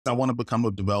I want to become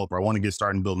a developer. I want to get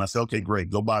started and build. And I said, okay,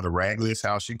 great. Go buy the raggliest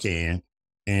house you can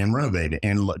and renovate it.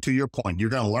 And to your point,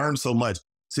 you're going to learn so much.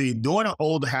 See, doing an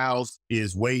old house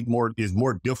is more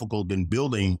difficult than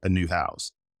building a new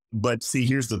house. But see,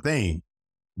 here's the thing.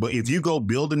 But if you go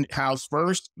build a house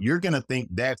first, you're going to think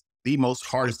that's the most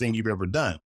hardest thing you've ever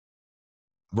done.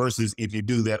 Versus if you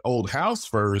do that old house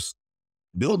first,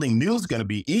 building new is going to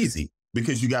be easy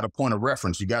because you got a point of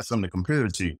reference. You got something to compare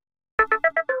it to.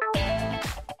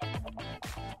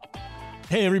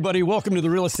 Hey, everybody. Welcome to the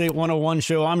Real Estate 101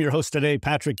 show. I'm your host today,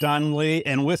 Patrick Donley.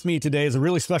 And with me today is a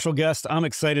really special guest I'm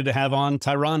excited to have on,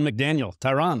 Tyron McDaniel.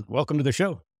 Tyron, welcome to the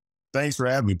show. Thanks for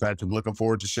having me, Patrick. Looking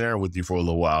forward to sharing with you for a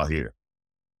little while here.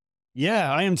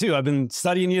 Yeah, I am too. I've been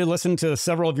studying you, listened to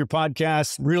several of your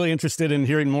podcasts, really interested in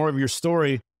hearing more of your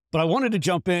story. But I wanted to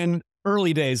jump in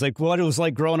early days, like what it was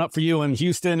like growing up for you in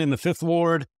Houston in the Fifth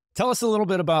Ward. Tell us a little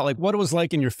bit about like what it was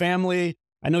like in your family.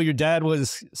 I know your dad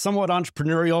was somewhat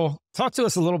entrepreneurial. Talk to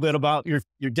us a little bit about your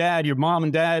dad, your mom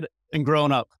and dad, and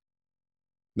growing up.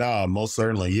 No, most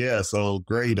certainly. Yeah. So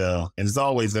great. And it's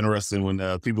always interesting when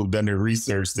people have done their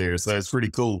research there. So it's pretty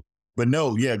cool. But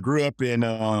no, yeah, grew up in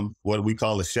what we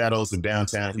call the shadows of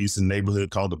downtown Houston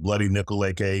neighborhood called the Bloody Nickel,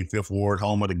 aka Fifth Ward,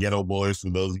 home of the Ghetto Boys. For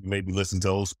those of you maybe listen to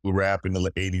old school rap in the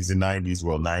 80s and 90s,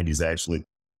 well, 90s actually.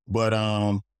 But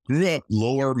grew up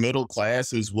lower middle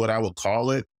class is what I would call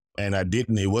it. And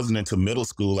it wasn't until middle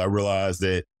school I realized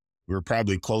that we were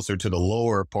probably closer to the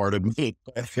lower part of middle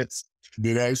class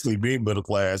than actually being middle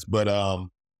class. But I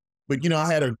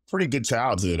had a pretty good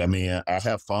childhood. I mean, I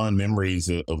have fond memories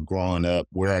of growing up,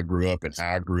 where I grew up and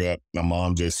how I grew up. My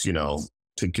mom just,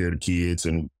 took care of the kids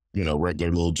and,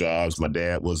 regular little jobs. My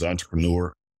dad was an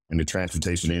entrepreneur in the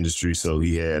transportation industry. So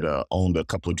he had owned a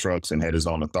couple of trucks and had his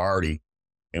own authority.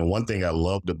 And one thing I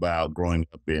loved about growing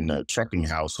up in a trucking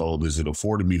household is it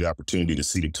afforded me the opportunity to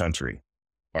see the country.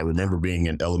 I remember being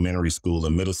in elementary school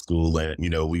and middle school and,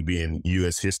 we'd be in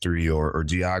U.S. history or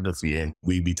geography and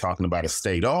we'd be talking about a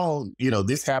state. Oh,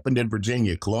 this happened in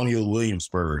Virginia, Colonial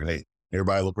Williamsburg. Hey,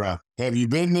 everybody look around. Have you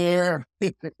been there?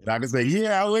 And I can say,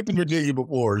 yeah, I went to Virginia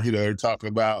before. They're talking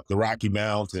about the Rocky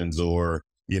Mountains or,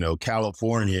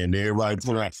 California. And everybody's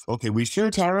like, okay, we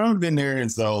sure Tyrone been there. And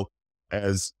so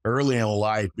as early in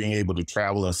life, being able to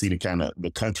travel and see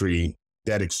the country,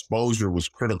 that exposure was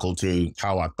critical to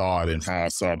how I thought and how I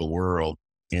saw the world.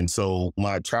 And so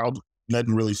my childhood,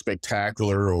 nothing really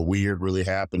spectacular or weird really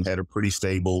happened, had a pretty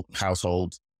stable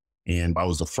household. And I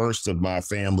was the first of my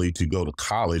family to go to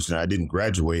college, and I didn't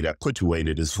graduate. I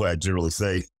quit-uated is what I generally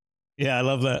say. Yeah, I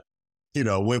love that.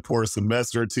 Went for a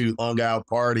semester or two, hung out,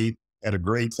 partied, had a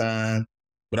great time.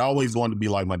 But I always wanted to be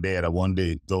like my dad. I wanted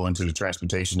to go into the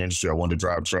transportation industry. I wanted to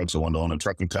drive trucks. I wanted to own a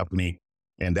trucking company.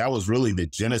 And that was really the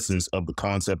genesis of the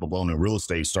concept of owning real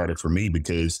estate started for me,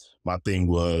 because my thing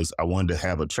was I wanted to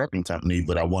have a trucking company,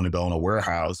 but I wanted to own a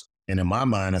warehouse. And in my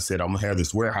mind, I said, I'm going to have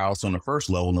this warehouse on the first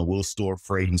level and we'll store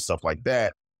freight and stuff like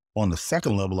that. On the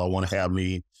second level, I want to have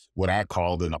me what I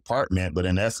called an apartment, but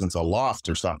in essence, a loft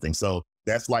or something. So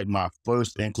that's like my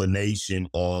first inclination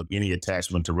of any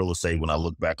attachment to real estate when I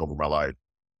look back over my life.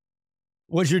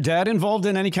 Was your dad involved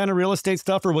in any kind of real estate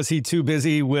stuff, or was he too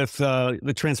busy with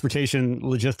the transportation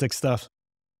logistics stuff?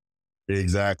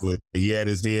 Exactly. He had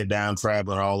his head down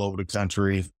traveling all over the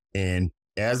country. And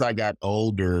as I got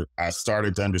older, I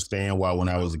started to understand why when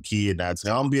I was a kid, I'd say,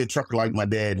 I'm going to be a trucker like my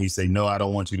dad. And he'd say, no, I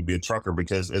don't want you to be a trucker,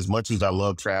 because as much as I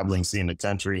love traveling, seeing the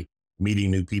country, meeting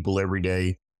new people every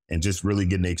day, and just really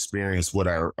getting to experience what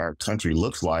our country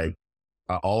looks like,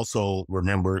 I also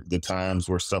remember the times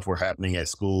where stuff were happening at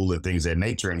school and things of that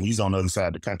nature, and he's on the other side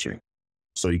of the country.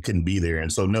 So he couldn't be there.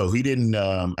 And so, no, he didn't.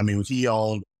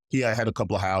 He had a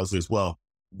couple of houses. Well,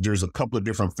 there's a couple of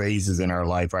different phases in our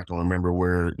life. I can remember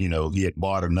where, he had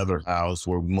bought another house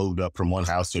where we moved up from one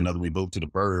house to another. We moved to the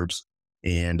burbs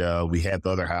and we had the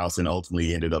other house and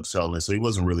ultimately ended up selling it. So he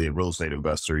wasn't really a real estate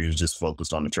investor. He was just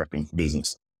focused on the trucking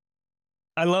business.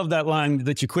 I love that line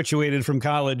that you quit-uated from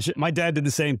college. My dad did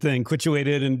the same thing,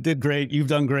 quit-uated and did great. You've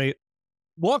done great.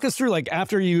 Walk us through, like,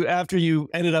 after you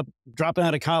ended up dropping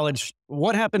out of college,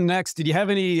 what happened next? Did you have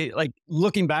any, like,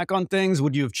 looking back on things,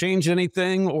 would you have changed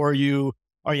anything, or are you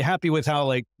happy with how,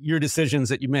 like, your decisions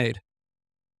that you made?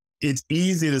 It's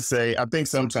easy to say. I think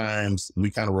sometimes we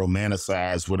kind of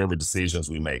romanticize whatever decisions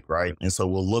we make, right? And so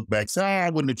we'll look back, say, I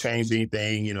wouldn't have changed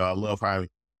anything. I love how,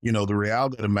 the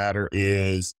reality of the matter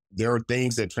is there are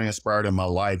things that transpired in my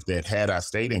life that had I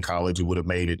stayed in college, it would have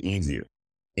made it easier.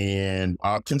 And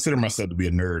I consider myself to be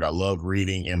a nerd. I love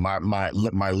reading, and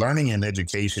my learning and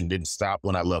education didn't stop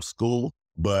when I left school,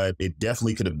 but it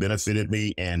definitely could have benefited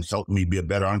me and helped me be a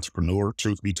better entrepreneur,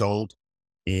 truth be told.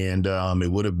 and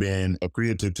it would have been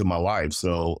accretive to my life.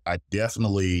 So I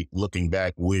definitely, looking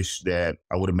back, wish that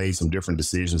I would have made some different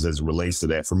decisions as it relates to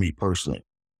that for me personally.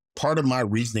 Part of my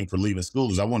reasoning for leaving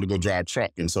school is I wanted to go drive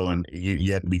truck. And so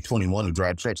you had to be 21 to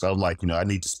drive trucks. So I was like, I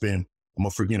need to spend, I'm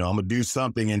gonna do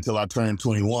something until I turn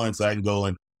 21 so I can go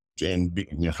and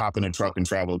hop in a truck and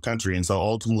travel the country. And so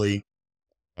ultimately,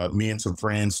 me and some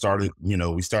friends started,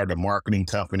 we started a marketing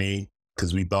company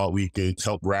because we thought we could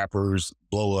help rappers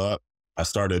blow up. I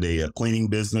started a cleaning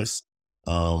business.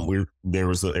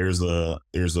 There's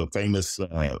a famous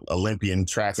Olympian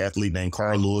track athlete named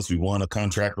Carl Lewis. We won a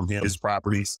contract from him, his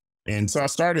properties. And so I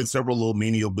started several little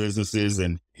menial businesses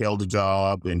and held a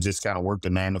job and just kind of worked a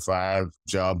 9-to-5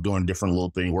 job doing different little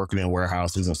things, working in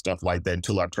warehouses and stuff like that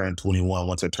until I turned 21.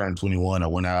 Once I turned 21, I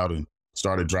went out and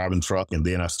started driving truck. And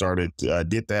then I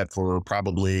did that for a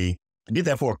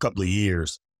couple of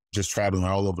years, just traveling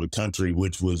all over the country,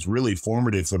 which was really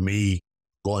formative for me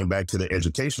going back to the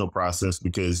educational process,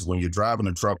 because when you're driving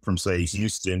a truck from, say,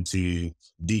 Houston to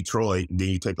Detroit, then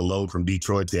you take a load from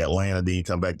Detroit to Atlanta, then you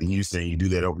come back to Houston, you do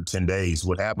that over 10 days.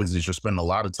 What happens is you're spending a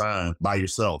lot of time by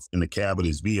yourself in the cab of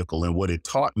this vehicle. And what it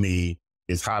taught me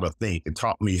is how to think. It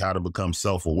taught me how to become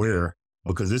self-aware,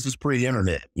 because this is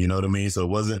pre-internet, you know what I mean? So it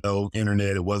wasn't no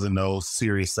internet, it wasn't no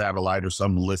Sirius satellite or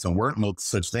something to listen. Weren't no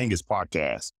such thing as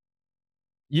podcasts.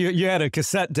 You had a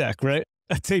cassette deck, right?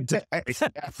 A tape deck.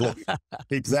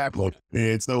 Exactly.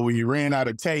 And so when you ran out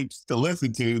of tapes to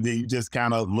listen to, then you just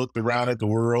kind of looked around at the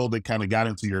world and kind of got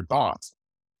into your thoughts.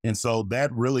 And so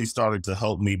that really started to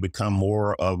help me become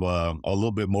more of a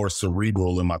little bit more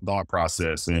cerebral in my thought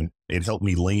process. And it helped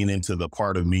me lean into the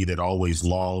part of me that always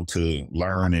longed to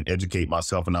learn and educate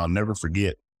myself. And I'll never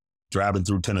forget driving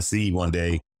through Tennessee one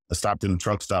day. I stopped in a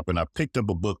truck stop and I picked up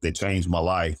a book that changed my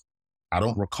life. I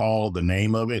don't recall the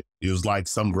name of it. It was like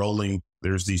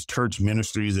there's these church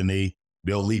ministries and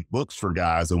they'll leave books for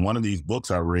guys. And one of these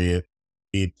books I read,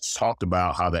 it talked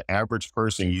about how the average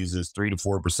person uses 3 to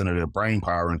 4% of their brain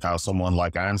power, and how someone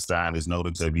like Einstein is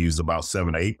noted to have used about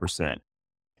 7 to 8%.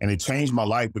 And it changed my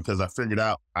life because I figured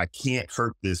out I can't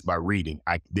hurt this by reading.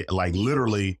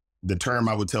 Literally the term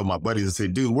I would tell my buddies, I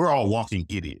said, dude, we're all walking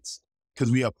idiots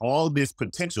because we have all this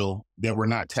potential that we're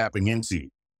not tapping into.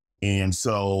 And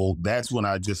so that's when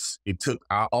I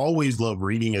always loved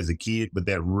reading as a kid, but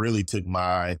that really took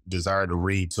my desire to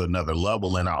read to another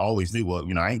level. And I always knew,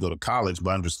 I ain't go to college,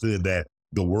 but I understood that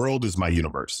the world is my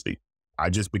university. I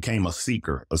just became a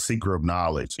seeker of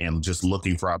knowledge, and just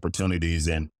looking for opportunities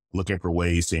and looking for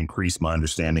ways to increase my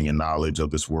understanding and knowledge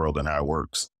of this world and how it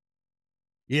works.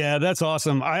 Yeah, that's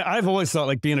awesome. I've always thought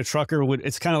like being a trucker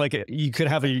it's kind of like you could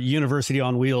have a university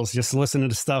on wheels, just listening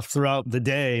to stuff throughout the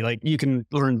day. Like you can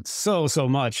learn so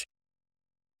much.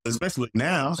 Especially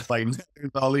now, like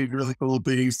there's all these really cool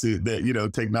things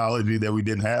technology that we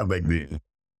didn't have back then.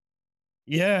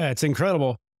 Yeah, it's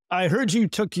incredible. I heard you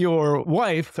took your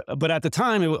wife, but at the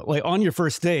time, like on your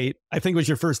first date, I think it was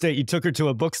your first date, you took her to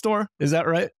a bookstore. Is that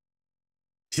right?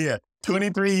 Yeah.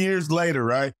 23 years later,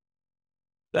 right?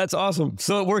 That's awesome.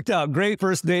 So it worked out. Great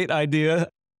first date idea.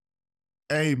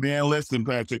 Hey, man, listen,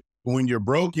 Patrick, when you're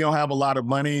broke, you don't have a lot of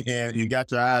money and you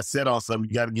got your eyes set on something,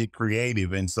 you got to get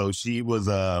creative. And so she was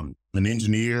an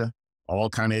engineer, all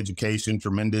kind of education,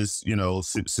 tremendous,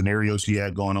 scenario she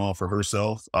had going on for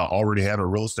herself, already had a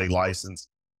real estate license.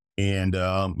 And,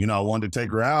 I wanted to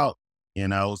take her out,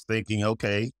 and I was thinking,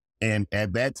 okay. And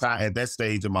at that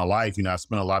stage of my life, I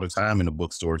spent a lot of time in the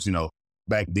bookstores.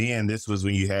 Back then, this was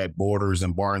when you had Borders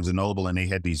and Barnes and Noble, and they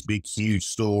had these big, huge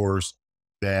stores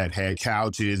that had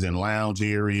couches and lounge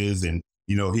areas. And,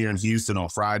 here in Houston on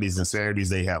Fridays and Saturdays,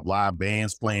 they have live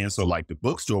bands playing. So like the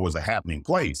bookstore was a happening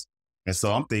place. And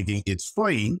so I'm thinking it's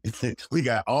free. We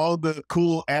got all the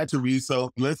cool attributes.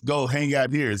 So let's go hang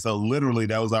out here. So literally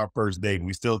that was our first date. And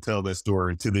we still tell that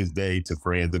story to this day to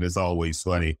friends, and it's always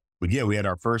funny. But yeah, we had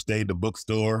our first date at the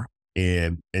bookstore.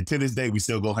 And to this day, we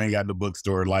still go hang out in the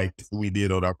bookstore like we did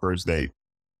on our first date.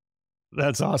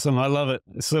 That's awesome. I love it.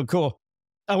 It's so cool.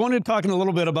 I wanted to talk a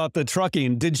little bit about the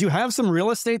trucking. Did you have some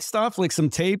real estate stuff, like some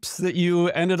tapes that you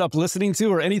ended up listening to,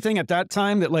 or anything at that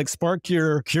time that like sparked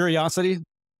your curiosity?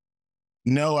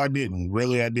 No, I didn't.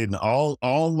 Really, I didn't. All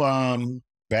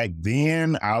back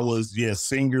then, I was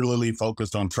singularly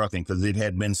focused on trucking because it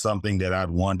had been something that I'd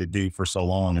wanted to do for so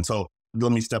long. And so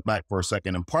let me step back for a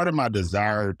second. And part of my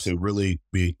desire to really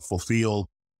fulfill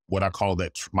what I call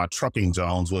my trucking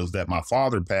zones was that my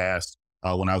father passed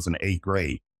when I was in 8th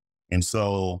grade. And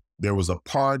so there was a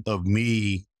part of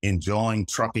me enjoying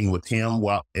trucking with him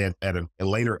while at a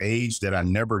later age that I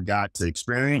never got to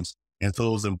experience. And so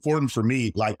it was important for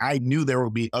me. Like I knew there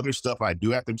would be other stuff I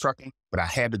do after trucking, but I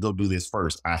had to go do this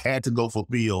first. I had to go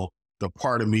fulfill the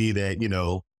part of me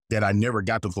that, that I never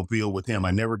got to fulfill with him.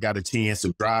 I never got a chance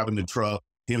to drive in the truck,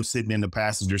 him sitting in the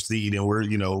passenger seat, and we're,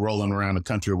 rolling around the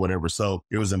country or whatever. So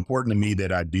it was important to me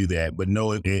that I do that. But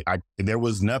no, there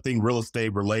was nothing real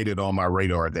estate related on my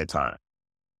radar at that time.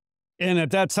 And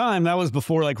at that time, that was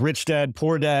before like Rich Dad,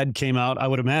 Poor Dad came out, I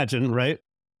would imagine, right?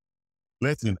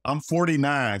 Listen, I'm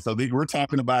 49. So we're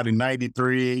talking about in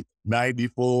 93,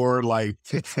 94, like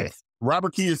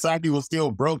Robert Kiyosaki was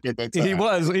still broke at that time. He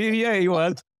was. He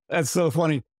was. That's so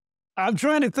funny. I'm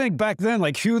trying to think back then,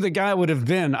 like who the guy would have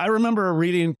been. I remember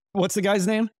reading, what's the guy's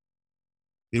name?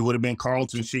 It would have been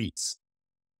Carlton Sheets.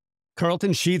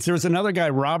 Carlton Sheets. There was another guy,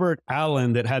 Robert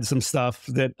Allen, that had some stuff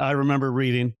that I remember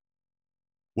reading.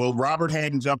 Well, Robert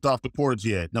hadn't jumped off the porch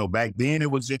yet. No, back then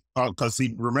it was just because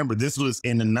remember, this was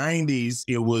in the 90s.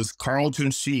 It was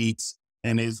Carlton Sheets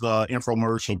and his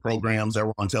infomercial programs that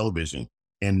were on television.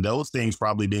 And those things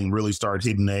probably didn't really start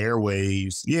hitting the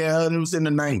airwaves. Yeah, it was in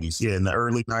the 90s. Yeah, in the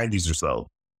early 90s or so.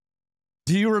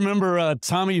 Do you remember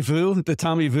Tommy Vu, the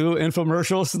Tommy Vu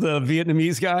infomercials, the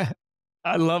Vietnamese guy?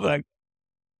 I love that.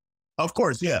 Of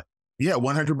course, yeah. Yeah,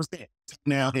 100%.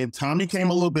 Now, and Tommy came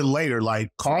a little bit later. Like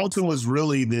Carlton was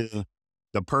really the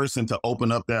person to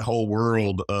open up that whole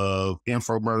world of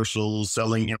infomercials,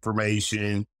 selling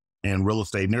information, and real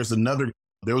estate. And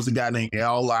there was a guy named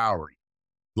Al Lowry.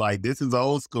 Like this is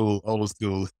old school.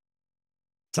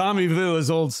 Tommy Vu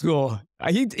is old school.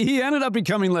 He ended up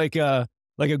becoming like a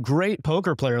great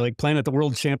poker player, like playing at the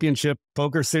World Championship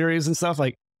Poker Series and stuff.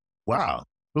 Like, wow,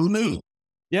 who knew?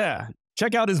 Yeah.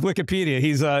 Check out his Wikipedia.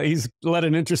 He's led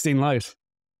an interesting life.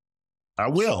 I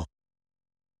will.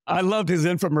 I loved his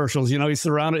infomercials.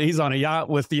 He's on a yacht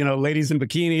with, ladies in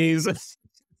bikinis,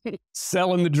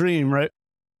 selling the dream, right?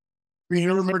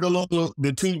 You remember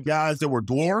the two guys that were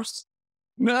dwarfs?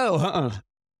 No,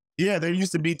 Yeah, there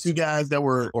used to be two guys that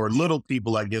were, or little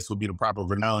people, I guess would be the proper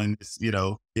pronoun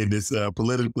in this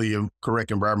politically correct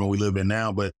environment we live in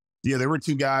now. But yeah, there were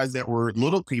two guys that were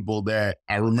little people that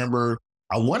I remember.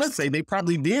 I want to say they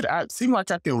probably did. It seemed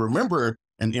like I can remember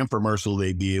an infomercial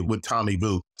they did with Tommy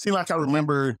Vu. Seemed like I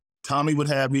remember Tommy would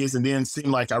have his, and then seemed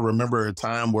like I remember a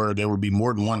time where there would be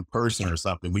more than one person or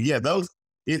something. But yeah,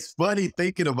 it's funny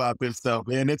thinking about this stuff,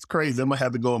 man. It's crazy. I'm going to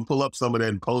have to go and pull up some of that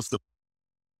and post it.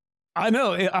 I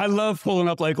know. I love pulling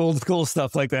up like old school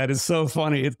stuff like that. It's so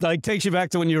funny. It like takes you back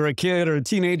to when you were a kid or a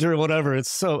teenager or whatever.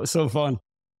 It's so fun.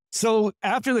 So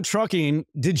after the trucking,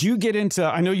 did you get into,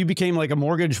 I know you became like a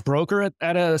mortgage broker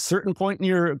at a certain point in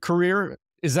your career.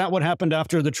 Is that what happened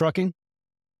after the trucking?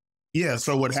 Yeah.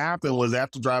 So what happened was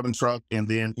after driving truck, and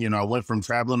then, I went from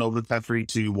traveling over the country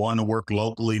to wanting to work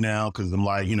locally now because I'm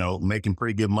like, making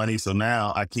pretty good money. So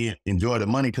now I can't enjoy the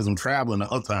money because I'm traveling the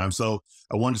whole time. So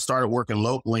I wanted to start working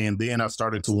locally, and then I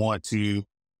started to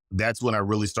that's when I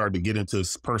really started to get into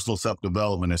personal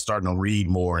self-development and starting to read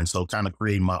more. And so kind of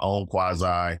creating my own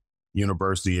quasi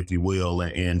university, if you will,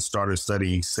 and started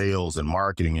studying sales and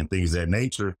marketing and things of that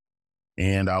nature.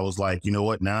 And I was like, you know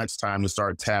what? Now it's time to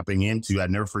start tapping into. I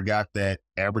never forgot that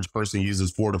average person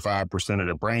uses 4 to 5% of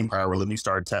their brain power. Let me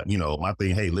start tapping, my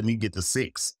thing. Hey, let me get to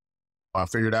 6. I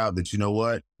figured out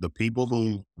that, the people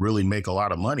who really make a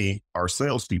lot of money are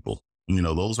salespeople.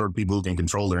 Those are people who can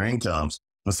control their incomes.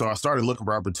 And so I started looking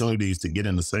for opportunities to get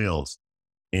into sales.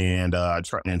 And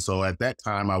so at that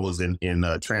time I was in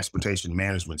transportation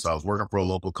management. So I was working for a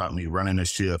local company running a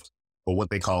shift for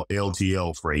what they call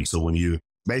LTL freight. So when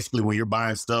you're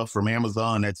buying stuff from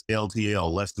Amazon, that's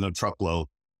LTL, less than a truckload.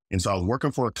 And so I was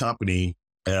working for a company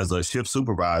as a shift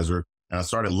supervisor, and I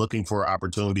started looking for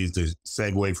opportunities to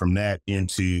segue from that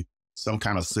into some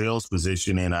kind of sales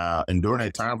position. And during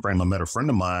that time frame, I met a friend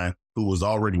of mine who was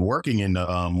already working in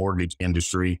the mortgage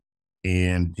industry.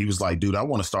 And he was like, dude, I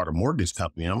want to start a mortgage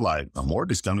company. And I'm like, a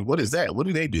mortgage company? What is that? What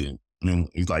do they do? And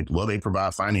he's like, well, they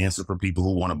provide financing for people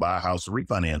who want to buy a house or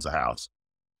refinance a house.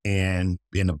 And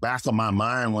in the back of my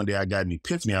mind, one day I got an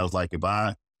epiphany. I was like, if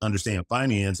I understand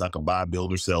finance, I can buy,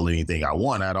 build, or sell anything I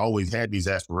want. I'd always had these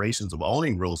aspirations of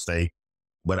owning real estate,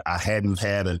 but I hadn't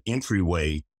had an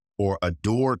entryway or a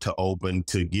door to open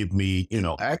to give me,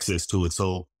 access to it.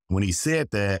 So when he said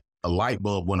that, a light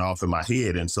bulb went off in my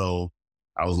head. And so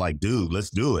I was like, dude,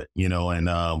 let's do it.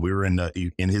 And we were in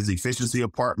his efficiency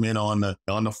apartment on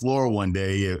the floor one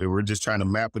day. We were just trying to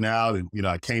map it out. And,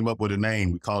 I came up with a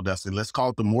name. I said, let's call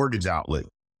it the Mortgage Outlet.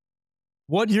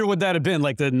 What year would that have been?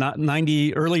 Like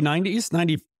the early 90s,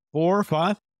 94,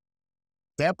 5?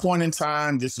 That point in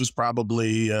time, this was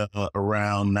probably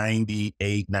around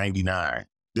 98, 99.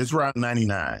 This was around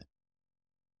 99.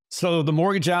 So the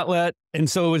mortgage outlet, and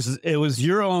so it was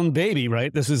your own baby,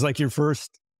 right? This is like your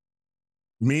first.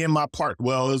 Me and my partner.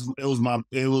 Well,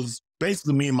 it was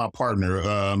basically me and my partner.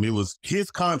 It was his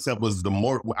concept was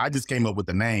I just came up with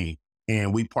the name,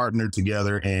 and we partnered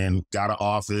together and got an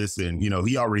office, and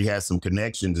he already had some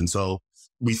connections, and so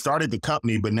we started the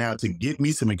company. But now to get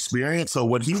me some experience, so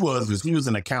what he was is he was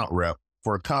an account rep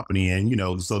for a company,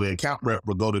 and so the account rep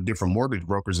would go to different mortgage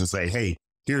brokers and say, hey,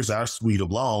 here's our suite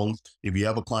of loans. If you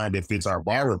have a client that fits our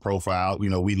borrower profile,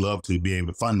 we'd love to be able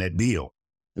to fund that deal.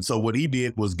 And so what he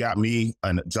did was got me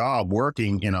a job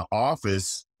working in an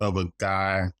office of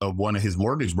one of his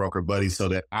mortgage broker buddies so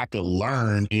that I could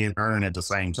learn and earn at the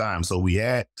same time. So we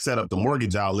had set up the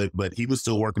mortgage outlet, but he was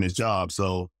still working his job.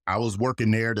 So I was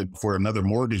working there for another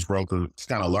mortgage broker to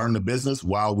kind of learn the business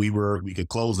while we could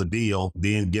close a deal,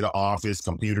 then get an office,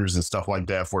 computers and stuff like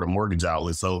that for the mortgage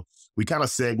outlet. So we kind of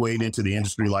segued into the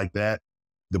industry like that.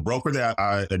 The broker that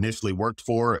I initially worked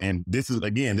for, and this is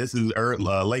late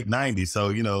 90s.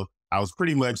 So, I was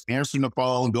pretty much answering the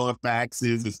phone, doing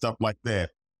faxes and stuff like that.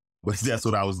 But that's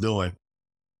what I was doing.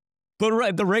 But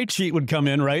right, the rate sheet would come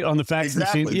in, right, on the fax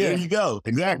Exactly. machine. Yeah. There you go.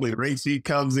 Exactly. The rate sheet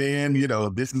comes in,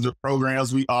 this is the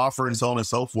programs we offer and so on and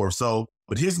so forth. So,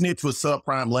 but his niche was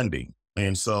subprime lending.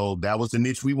 And so that was the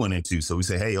niche we went into. So we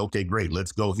said, hey, okay, great,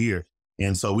 let's go here.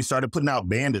 And so we started putting out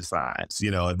bandit signs.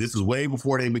 This is way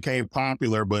before they became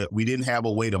popular, but we didn't have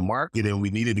a way to market and we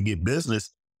needed to get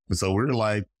business. And so we were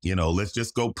like, let's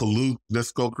just go pollute.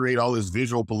 Let's go create all this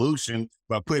visual pollution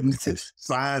by putting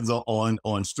signs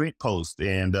on street posts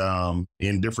and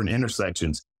in different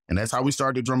intersections. And that's how we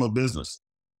started to drum up business.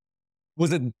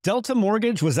 Was it Delta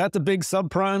Mortgage? Was that the big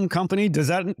subprime company? Does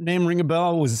that name ring a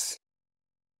bell?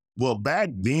 Well, back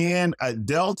then,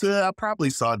 Delta, I probably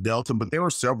saw Delta, but there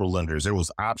were several lenders. There was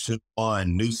Option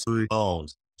One, New Street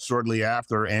Loans. Shortly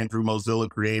after, Andrew Mozilla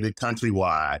created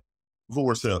Countrywide.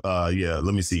 Let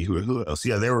me see who else.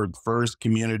 Yeah, there were First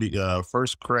Community,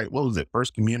 First Credit. What was it?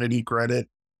 First Community Credit.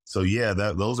 So yeah,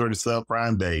 those are the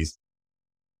subprime days.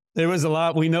 There was a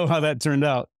lot. We know how that turned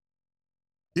out.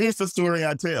 Here's the story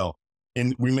I tell,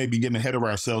 and we may be getting ahead of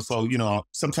ourselves. So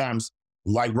sometimes.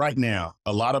 Like right now,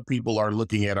 a lot of people are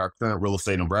looking at our current real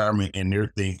estate environment and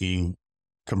they're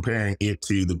comparing it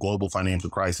to the global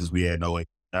financial crisis we had in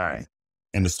 2008.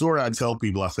 And the story I tell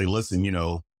people, I say, listen,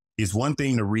 it's one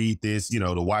thing to read this,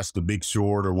 to watch The Big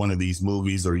Short or one of these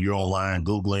movies, or you're online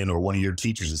Googling, or one of your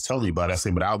teachers is telling you about it. I say,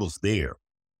 but I was there.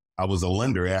 I was a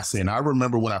lender. I say, and I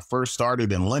remember when I first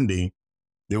started in lending,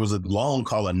 there was a loan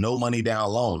called a no money down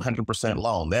loan, 100%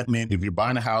 loan. That meant if you're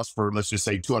buying a house for, let's just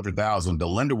say $200,000, the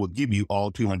lender would give you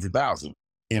all $200,000.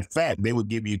 In fact, they would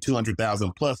give you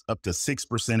 $200,000 plus up to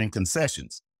 6% in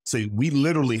concessions. So we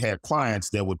literally had clients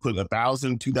that would put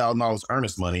 $1,000, $2,000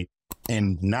 earnest money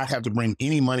and not have to bring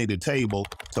any money to the table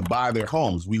to buy their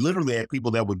homes. We literally had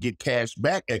people that would get cash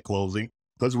back at closing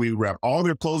because we wrap all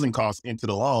their closing costs into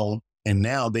the loan. And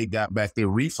now they got back their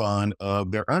refund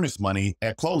of their earnest money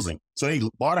at closing. So they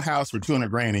bought a house for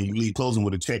 $200,000 and you leave closing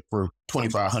with a check for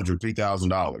 $2,500,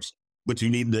 $3,000. But you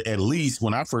need to at least,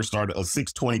 when I first started, a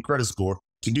 620 credit score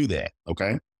to do that.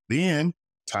 Okay. Then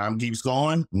time keeps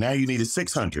going. Now you need a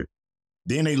 600.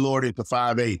 Then they lowered it to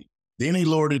 580. Then they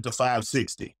lowered it to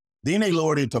 560. Then they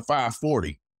lowered it to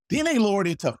 540. Then they lowered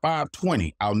it to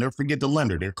 520. I'll never forget the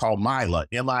lender. They're called MILA,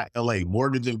 M-I-L-A,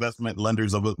 Mortgage Investment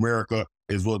Lenders of America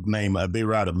is what the name. They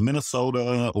were out of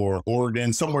Minnesota or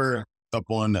Oregon, somewhere up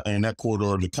in that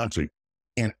corridor of the country.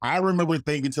 And I remember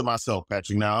thinking to myself,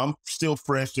 Patrick, now I'm still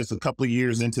fresh, just a couple of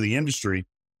years into the industry,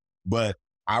 but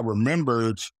I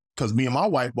remembered because me and my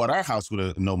wife bought our house with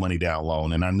a no money down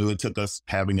loan. And I knew it took us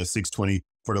having a 620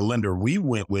 for the lender. We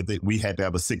went with it. We had to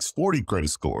have a 640 credit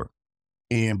score.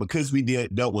 And because we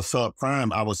dealt with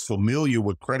subprime, I was familiar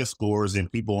with credit scores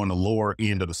and people on the lower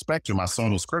end of the spectrum. I saw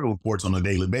those credit reports on a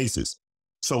daily basis.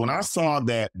 So when I saw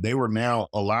that they were now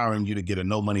allowing you to get a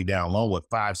no money down loan with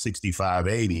 560,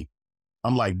 580,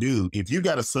 I'm like, dude, if you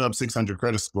got a sub 600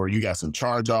 credit score, you got some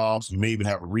charge-offs, you may even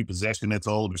have a repossession that's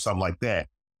old or something like that.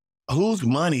 Who's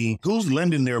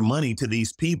lending their money to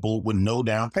these people with no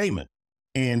down payment?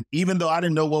 And even though I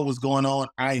didn't know what was going on,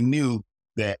 I knew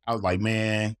that I was like,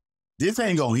 man, this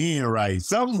ain't going to end right.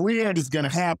 Something weird is going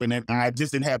to happen. And I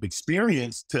just didn't have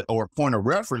experience or point of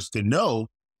reference to know.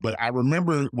 But I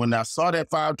remember when I saw that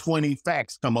 520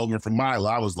 fax come over from Milo,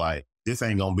 I was like, this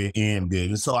ain't going to end good.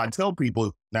 And so I tell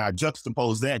people, now I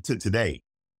juxtapose that to today.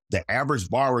 The average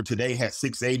borrower today has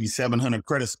 680, 700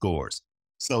 credit scores.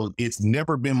 So it's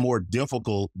never been more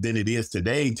difficult than it is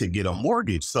today to get a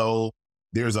mortgage. So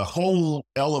there's a whole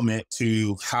element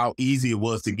to how easy it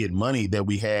was to get money that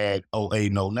we had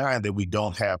 '08 and '09 that we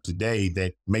don't have today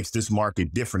that makes this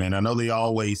market different. And I know they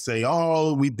always say,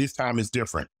 oh, this time is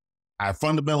different. I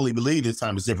fundamentally believe this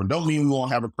time is different. Don't mean we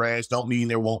won't have a crash. Don't mean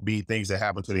there won't be things that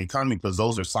happen to the economy, because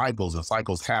those are cycles and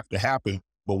cycles have to happen.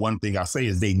 But one thing I say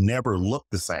is they never look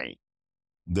the same.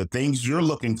 The things you're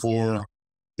looking for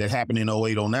that happened in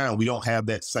 '08, '09, we don't have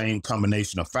that same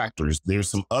combination of factors. There's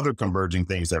some other converging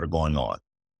things that are going on.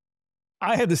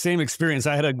 I had the same experience.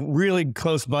 I had a really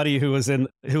close buddy who was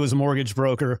a mortgage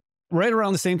broker right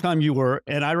around the same time you were.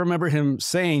 And I remember him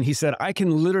saying, he said,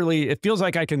 it feels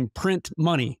like I can print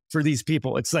money for these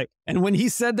people. It's like, and when he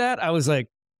said that, I was like,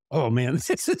 oh man,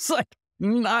 this is like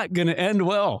not going to end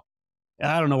well.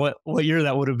 I don't know what year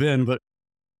that would have been, but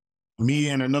me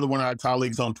and another one of our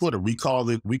colleagues on Twitter, we call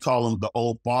them the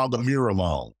old fog a mirror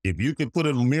loan. If you can put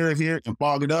a mirror here and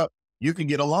fog it up, you can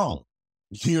get a loan.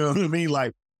 You know what I mean?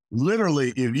 Like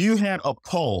literally, if you had a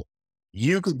pole,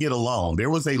 you could get a loan. There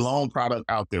was a loan product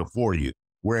out there for you.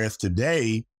 Whereas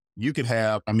today you could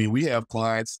have, we have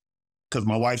clients, because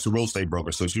my wife's a real estate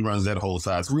broker, so she runs that whole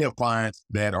side. So we have clients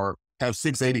that have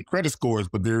 680 credit scores,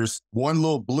 but there's one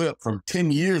little blip from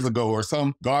 10 years ago or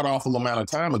some god awful amount of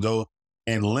time ago.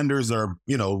 And lenders are,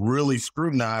 really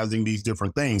scrutinizing these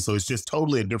different things. So it's just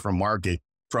totally a different market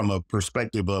from a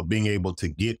perspective of being able to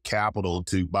get capital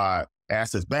to buy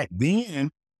assets back. Then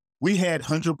we had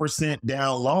 100%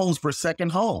 down loans for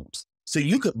second homes. So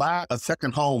you could buy a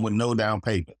second home with no down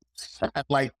payment.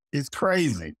 Like, it's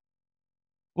crazy.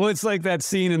 Well, it's like that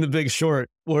scene in The Big Short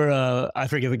where I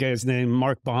forget the guy's name,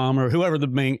 Mark Baum or whoever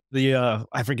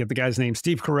I forget the guy's name,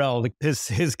 Steve Carell,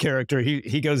 his character.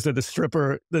 He goes to the strip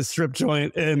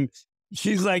joint, and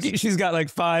she's got like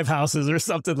 5 houses or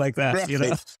something like that,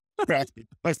 Right. Right.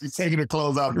 Like she's taking her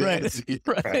clothes off.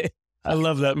 Right. I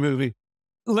love that movie.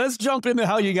 Let's jump into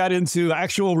how you got into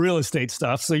actual real estate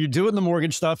stuff. So you're doing the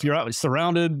mortgage stuff. You're out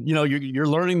surrounded. You're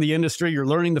learning the industry. You're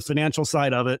learning the financial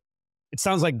side of it. It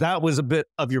sounds like that was a bit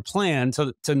of your plan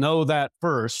to know that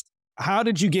first. How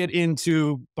did you get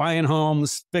into buying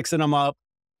homes, fixing them up,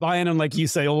 buying them, like you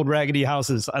say, old raggedy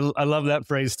houses? I love that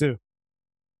phrase too.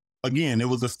 Again, it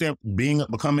was a step.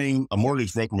 Becoming a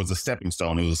mortgage broker was a stepping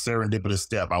stone. It was a serendipitous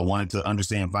step. I wanted to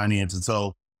understand finance. And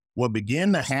so what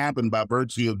began to happen by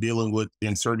virtue of dealing with,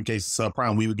 in certain cases,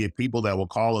 subprime, we would get people that would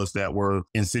call us that were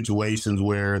in situations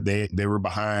where they were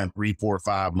behind 3, 4,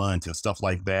 5 months and stuff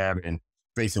like that, and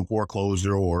facing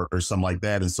foreclosure or something like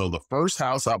that. And so the first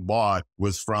house I bought it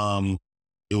was a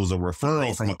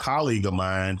referral from a colleague of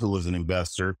mine who was an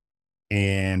investor.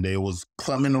 And it was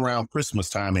coming around Christmas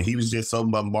time, and he was just so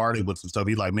bombarded with some stuff.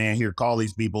 He's like, man, here, call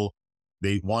these people.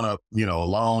 They want a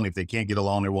loan. If they can't get a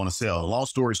loan, they want to sell. Long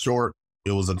story short,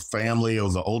 it was a family. It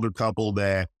was an older couple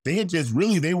that they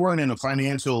weren't in a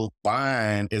financial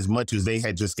bind as much as they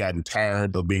had just gotten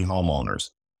tired of being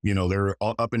homeowners. They're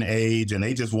up in age, and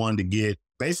they just wanted to get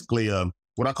basically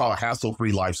what I call a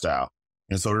hassle-free lifestyle.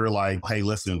 And so they're like, hey,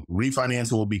 listen,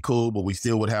 refinancing will be cool, but we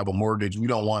still would have a mortgage. We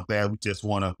don't want that. We just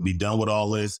want to be done with all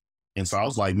this. And so I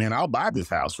was like, man, I'll buy this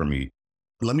house from you.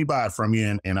 Let me buy it from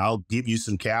you, and I'll give you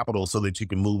some capital so that you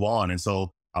can move on. And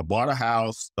so I bought a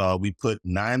house. We put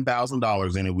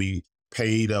 $9,000 in it. We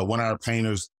paid one of our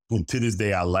painters, who to this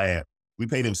day I laugh. We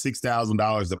paid him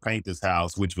 $6,000 to paint this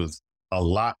house, which was a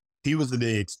lot. He was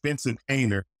the expensive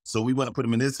painter, so we went to put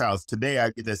him in this house. Today,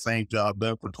 I get that same job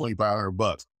done for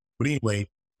 $2,500. But anyway,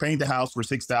 paint the house for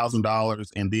 $6,000,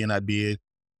 and then I did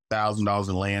 $1,000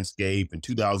 in landscape and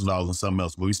 $2,000 in something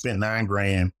else. But we spent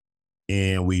 $9,000,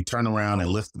 and we turned around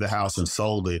and listed the house and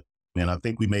sold it. And I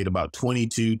think we made about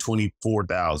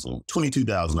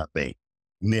 $22,000, I think,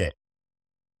 net.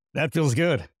 That feels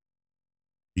good.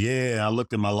 Yeah, I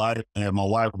looked at my life, and my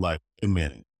wife was like, "Wait a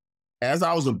minute." As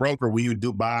I was a broker, we would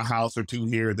buy a house or two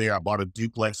here or there. I bought a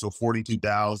duplex for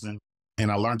 $42,000,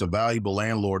 and I learned a valuable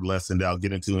landlord lesson that I'll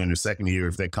get into in the second year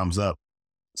if that comes up.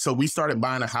 So we started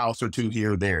buying a house or two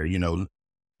here or there,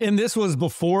 And this was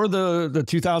before the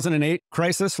 2008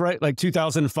 crisis, right? Like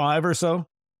 2005 or so?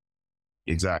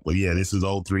 Exactly. Yeah, this is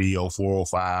 03, 04,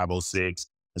 05, 06,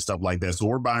 and stuff like that. So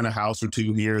we're buying a house or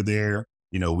two here or there.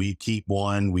 We keep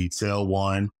one, we sell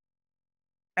one.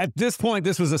 At this point,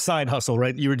 this was a side hustle,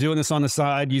 right? You were doing this on the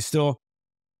side. You still?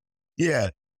 Yeah.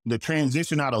 The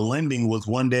transition out of lending was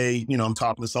one day, I'm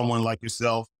talking to someone like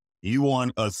yourself. You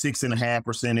want a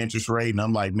 6.5% interest rate. And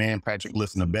I'm like, man, Patrick,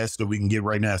 listen, the best that we can get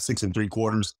right now is 6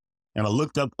 3/4. And I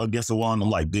looked up against the wall and I'm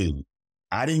like, dude,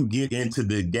 I didn't get into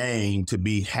the game to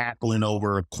be hackling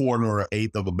over a quarter or an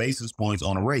eighth of a basis points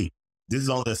on a rate. This is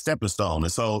only a stepping stone.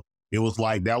 And so it was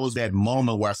like, that was that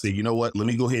moment where I said, you know what, let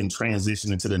me go ahead and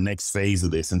transition into the next phase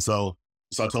of this. And so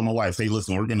So I told my wife, hey,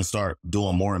 listen, we're going to start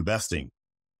doing more investing.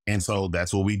 And so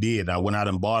that's what we did. I went out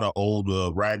and bought an old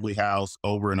Ragley house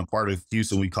over in a part of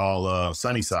Houston we call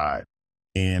Sunnyside.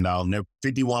 And I'll never,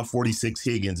 5146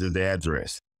 Higgins is the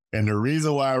address. And the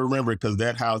reason why I remember it, because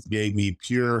that house gave me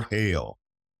pure hell.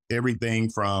 Everything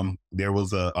from, there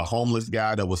was a homeless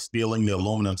guy that was stealing the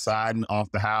aluminum siding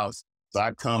off the house. So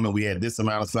I'd come and we had this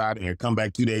amount of siding, and come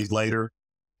back 2 days later,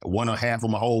 one and a half of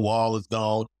my whole wall is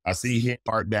gone. I see him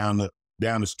parked down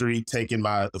the street, taking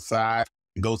my side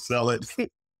to go sell it.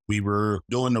 We were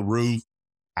doing the roof.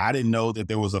 I didn't know that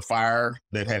there was a fire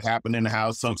that had happened in the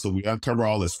house. So we uncovered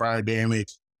all this fire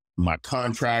damage. My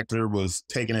contractor was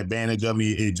taking advantage of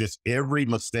me. It just, every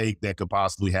mistake that could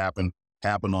possibly happen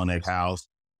happened on that house.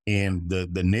 And the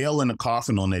nail in the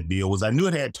coffin on that deal was I knew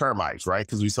it had termites, right?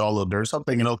 Because we saw a little dirt. So I'm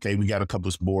thinking, okay, we got a couple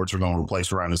of boards we're going to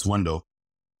replace around this window.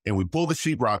 And we pull the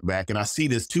sheetrock back and I see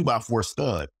this 2x4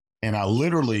 stud. And I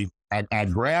literally, I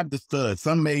grabbed the stud.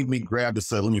 Some made me grab the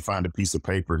stud. Let me find a piece of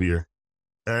paper here.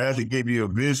 I had to give you a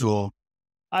visual.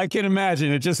 I can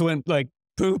imagine. It just went like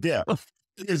poop. Yeah.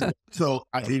 So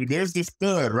there's this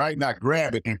stud, right? And I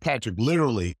grab it. And Patrick,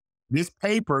 literally, this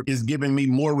paper is giving me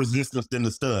more resistance than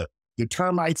the stud. The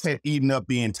termites had eaten up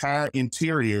the entire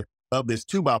interior of this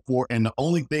 2x4, and the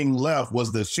only thing left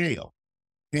was the shell.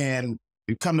 And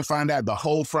come to find out, the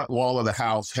whole front wall of the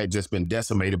house had just been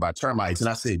decimated by termites. And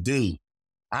I said, dude,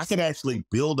 I could actually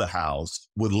build a house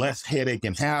with less headache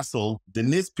and hassle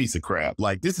than this piece of crap.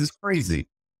 Like, this is crazy.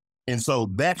 And so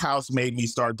that house made me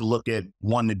start to look at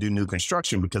wanting to do new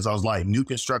construction, because I was like, new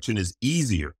construction is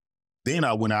easier. Then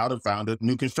I went out and found a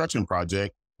new construction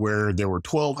project where there were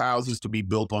 12 houses to be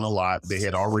built on a lot. They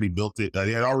had already built it.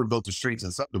 They had already built the streets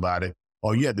and subdivided.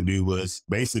 All you had to do was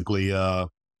basically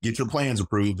get your plans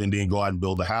approved and then go out and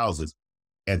build the houses.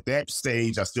 At that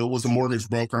stage, I still was a mortgage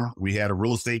broker. We had a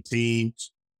real estate team.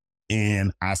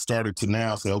 And I started to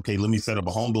now say, okay, let me set up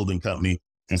a home building company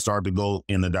and start to go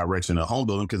in the direction of home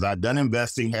building, because I'd done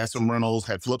investing, had some rentals,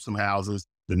 had flipped some houses.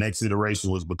 The next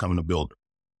iteration was becoming a builder.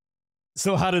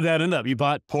 So how did that end up? You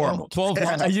bought Horrible. 12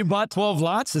 lots? You bought 12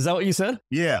 lots? Is that what you said?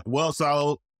 Yeah. Well,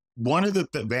 so one of the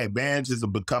advantages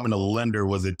of becoming a lender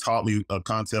was it taught me a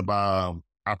concept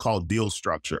I call deal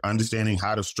structure, understanding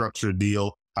how to structure a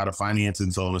deal, how to finance,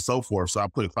 and so on and so forth. So I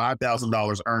put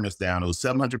 $5,000 earnest down. It was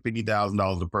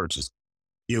 $750,000 to purchase.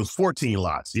 It was 14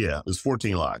 lots. Yeah, it was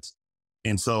 14 lots.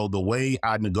 And so the way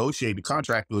I negotiated the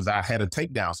contract was I had a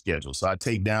takedown schedule. So I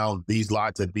take down these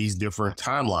lots at these different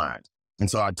timelines. And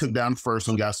so I took down the first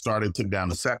one, got started, took down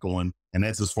the second one. And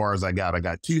that's as far as I got. I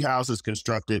got 2 houses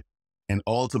constructed and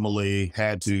ultimately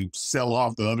had to sell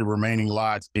off the other remaining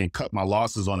lots and cut my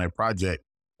losses on that project.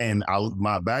 And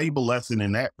my valuable lesson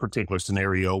in that particular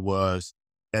scenario was,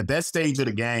 at that stage of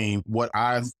the game, what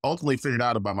I ultimately figured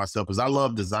out about myself is I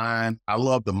love design. I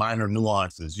love the minor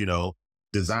nuances,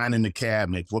 designing the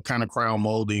cabinets, what kind of crown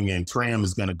molding and trim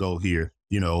is going to go here,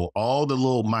 all the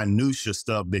little minutia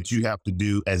stuff that you have to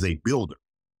do as a builder.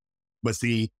 But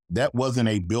see, that wasn't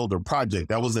a builder project.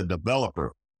 That was a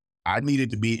developer. I needed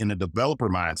to be in a developer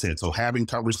mindset. So having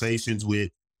conversations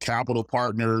with capital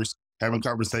partners, having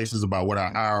conversations about what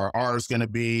our IRR is going to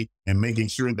be, and making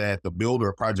sure that the builder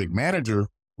or project manager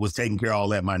was taking care of all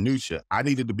that minutia. I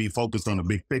needed to be focused on the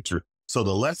big picture. So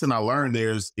the lesson I learned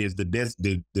there is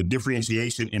the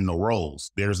differentiation in the roles.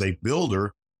 There's a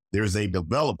builder, there's a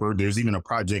developer, there's even a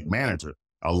project manager.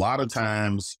 A lot of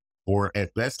times, or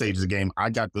at that stage of the game,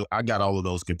 I got all of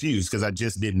those confused because I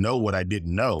just didn't know what I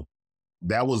didn't know.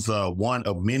 That was one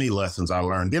of many lessons I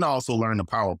learned. Then I also learned the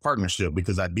power of partnership,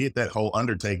 because I did that whole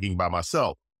undertaking by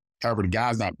myself. However, the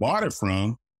guys I bought it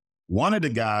from, one of the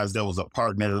guys that was a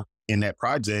partner in that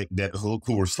project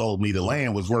who sold me the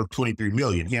land was worth $23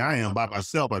 million. Here I am by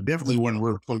myself. I definitely wasn't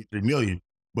worth $23 million.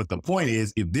 But the point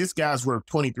is, if this guy's worth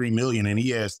 $23 million and he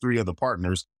has 3 other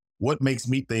partners, what makes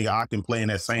me think I can play in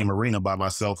that same arena by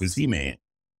myself as he-man?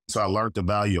 So I learned the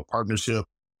value of partnership.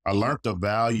 I learned the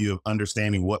value of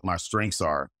understanding what my strengths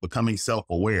are, becoming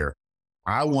self-aware.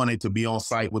 I wanted to be on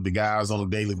site with the guys on a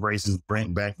daily basis,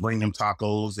 bring them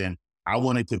tacos, and I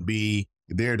wanted to be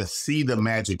there to see the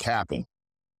magic happen.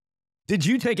 Did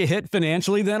you take a hit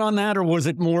financially then on that? Or was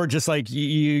it more just like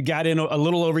you got in a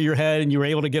little over your head and you were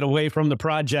able to get away from the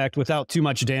project without too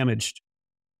much damage?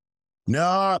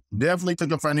 No, definitely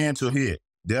took a financial hit.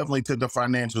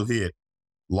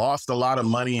 Lost a lot of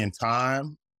money and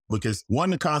time, because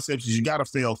one of the concepts is you got to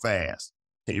fail fast.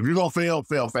 If you're going to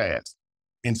fail fast.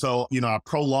 And so, I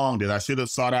prolonged it. I should have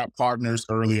sought out partners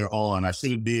earlier on. I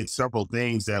should have did several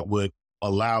things that would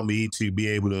allow me to be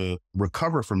able to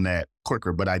recover from that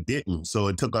quicker, but I didn't. So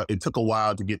it took a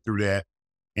while to get through that,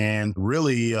 and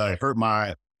really hurt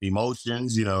my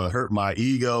emotions, it hurt my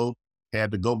ego,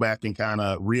 had to go back and kind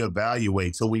of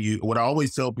reevaluate. So what I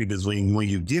always tell people is when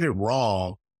you get it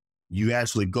wrong, you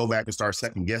actually go back and start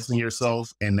second guessing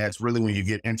yourself. And that's really when you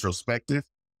get introspective,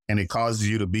 and it causes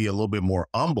you to be a little bit more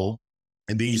humble.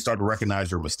 And then you start to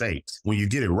recognize your mistakes. When you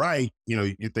get it right,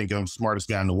 you think I'm the smartest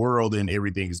guy in the world and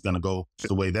everything is going to go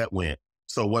the way that went.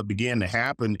 So what began to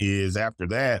happen is after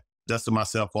that, dusting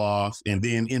myself off. And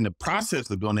then in the process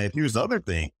of doing that, here's the other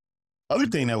thing. Other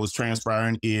thing that was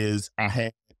transpiring is I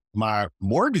had my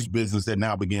mortgage business that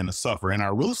now began to suffer, and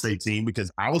our real estate team,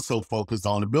 because I was so focused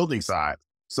on the building side.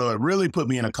 So it really put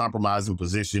me in a compromising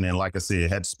position. And like I said,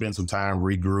 had to spend some time,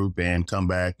 regroup, and come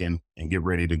back and get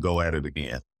ready to go at it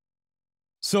again.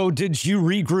 So did you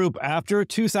regroup after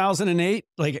 2008?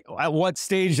 Like, at what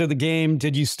stage of the game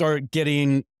did you start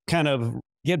getting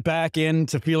get back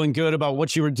into feeling good about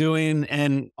what you were doing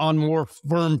and on more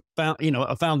firm,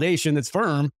 a foundation that's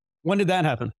firm? When did that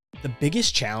happen? The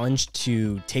biggest challenge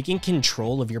to taking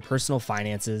control of your personal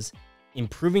finances,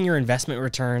 improving your investment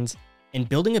returns, and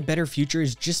building a better future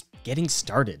is just getting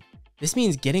started. This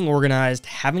means getting organized,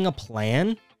 having a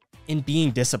plan, and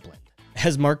being disciplined.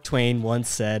 As Mark Twain once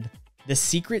said, the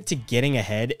secret to getting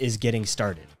ahead is getting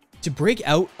started. To break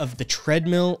out of the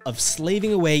treadmill of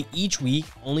slaving away each week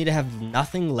only to have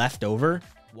nothing left over,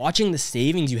 watching the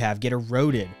savings you have get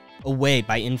eroded away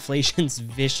by inflation's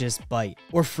vicious bite,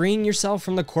 or freeing yourself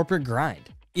from the corporate grind.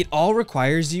 It all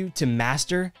requires you to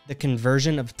master the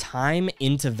conversion of time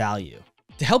into value.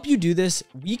 To help you do this,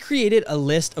 we created a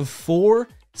list of 4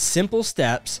 simple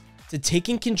steps to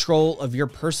taking control of your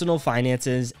personal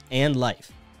finances and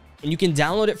life. And you can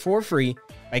download it for free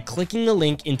by clicking the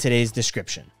link in today's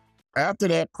description. After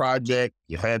that project,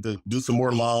 you had to do some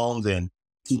more loans and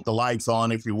keep the lights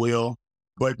on, if you will.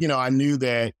 But, I knew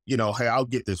that, hey, I'll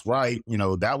get this right.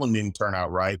 That one didn't turn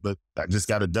out right, but I just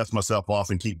got to dust myself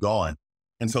off and keep going.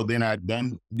 And so then I'd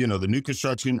done, the new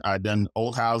construction, I'd done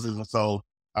old houses. And so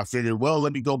I figured, well,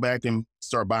 let me go back and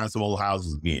start buying some old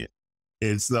houses again.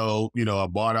 And so, I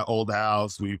bought an old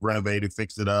house, we renovated,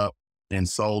 fixed it up, and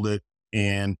sold it.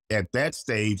 And at that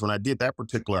stage, when I did that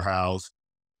particular house,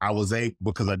 I was able,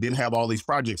 because I didn't have all these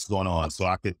projects going on, so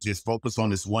I could just focus on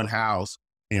this one house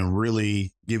and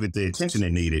really give it the attention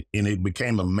it needed. And it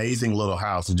became an amazing little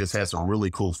house. It just had some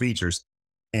really cool features.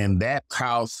 And that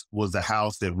house was the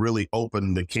house that really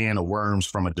opened the can of worms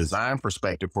from a design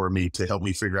perspective for me, to help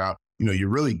me figure out, you're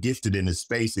really gifted in this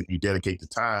space if you dedicate the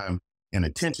time and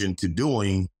attention to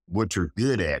doing what you're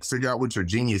good at. Figure out what your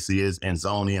genius is and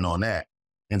zone in on that.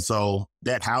 And so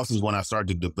that house is when I started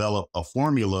to develop a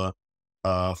formula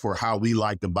for how we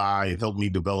like to buy. It helped me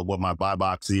develop what my buy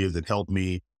box is. It helped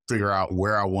me figure out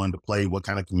where I wanted to play, what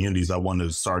kind of communities I wanted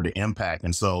to start to impact.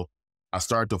 And so I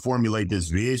started to formulate this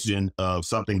vision of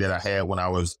something that I had when I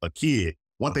was a kid.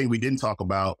 One thing we didn't talk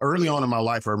about early on in my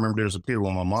life, I remember there was a period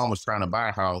when my mom was trying to buy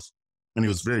a house, and it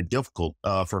was very difficult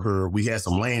for her. We had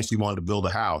some land, she wanted to build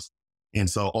a house. And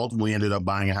so ultimately ended up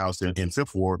buying a house in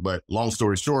Fifth Ward. But long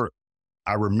story short,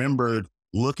 I remembered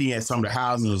looking at some of the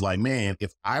houses and was like, man,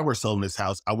 if I were selling this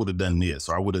house, I would have done this,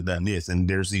 or I would have done this. And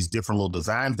there's these different little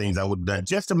design things I would have done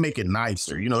just to make it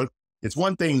nicer. It's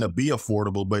one thing to be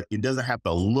affordable, but it doesn't have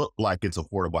to look like it's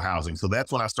affordable housing. So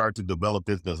that's when I started to develop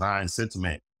this design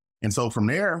sentiment. And so from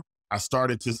there, I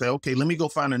started to say, okay, let me go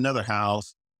find another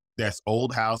house that's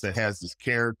old house that has this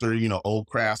character, old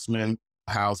craftsman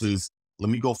houses. Let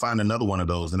me go find another one of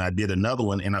those. And I did another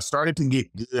one. And I started to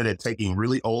get good at taking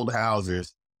really old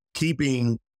houses,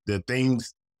 keeping the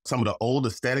things, some of the old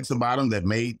aesthetics about them that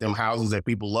made them houses that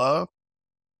people love,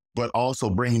 but also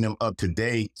bringing them up to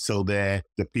date so that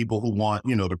the people who want,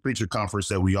 the creature comforts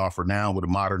that we offer now with the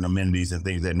modern amenities and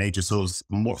things of that nature. So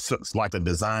it's like a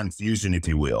design fusion, if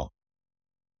you will.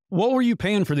 What were you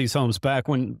paying for these homes back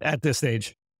when at this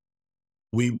stage?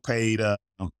 We paid,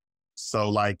 when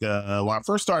I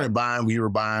first started buying, we were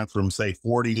buying from say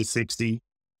 40 to 60,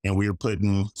 and we were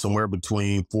putting somewhere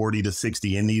between 40 to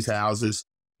 60 in these houses.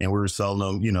 And we were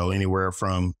selling them, anywhere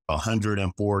from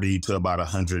 140 to about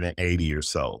 180 or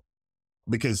so.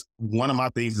 Because one of my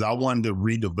things is I wanted to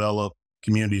redevelop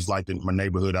communities like my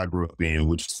neighborhood I grew up in,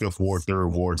 which is Fifth Ward, Third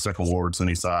Ward, Second Ward,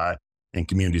 Sunnyside, and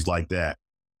communities like that.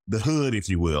 The hood, if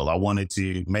you will. I wanted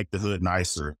to make the hood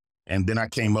nicer. And then I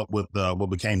came up with what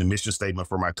became the mission statement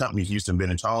for my company, Houston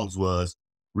Vintage Homes, was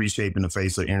reshaping the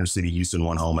face of inner city Houston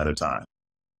one home at a time.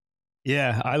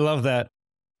 Yeah, I love that.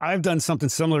 I've done something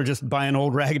similar, just buying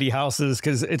old raggedy houses,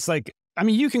 because it's like,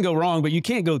 you can go wrong, but you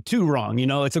can't go too wrong.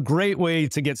 It's a great way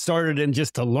to get started and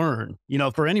just to learn.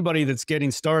 For anybody that's getting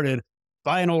started,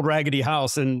 buy an old raggedy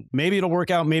house, and maybe it'll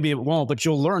work out, maybe it won't, but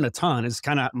you'll learn a ton is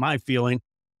kind of my feeling.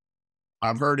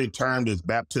 I've heard it termed as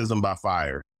baptism by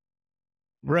fire.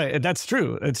 Right. That's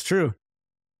true. It's true.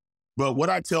 But what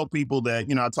I tell people that,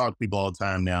 I talk to people all the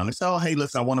time now, and they say, oh, hey,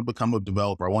 listen, I want to become a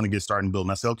developer. I want to get started in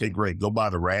building. I say, okay, great. Go buy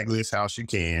the raggediest house you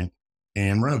can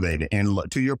and renovate it. And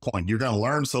to your point, you're going to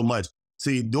learn so much.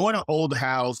 See, doing an old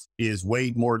house is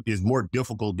more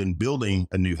difficult than building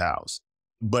a new house.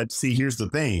 But see, here's the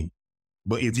thing.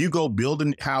 But if you go build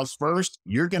a house first,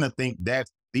 you're going to think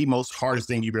that's the most hardest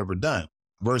thing you've ever done.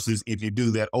 Versus if you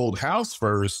do that old house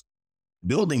first,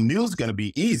 building new is going to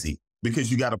be easy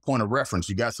because you got a point of reference.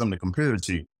 You got something to compare it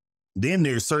to. Then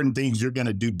there's certain things you're going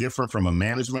to do different from a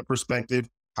management perspective,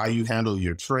 how you handle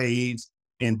your trades.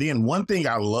 And then one thing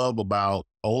I love about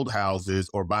old houses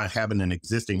or by having an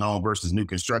existing home versus new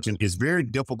construction is very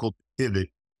difficult to pivot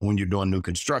when you're doing new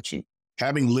construction.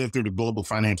 Having lived through the global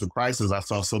financial crisis, I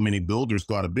saw so many builders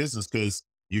go out of business because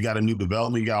you got a new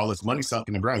development, you got all this money sunk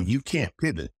in the ground. You can't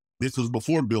pivot. This was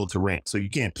before build to rent, so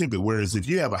you can't pivot. Whereas if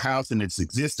you have a house and it's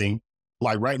existing,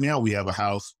 like right now we have a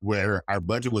house where our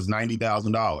budget was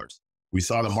 $90,000. We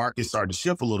saw the market start to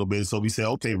shift a little bit. So we said,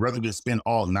 okay, rather than spend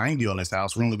all 90 on this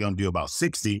house, we're only going to do about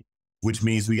 60, which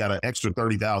means we got an extra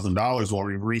 $30,000 when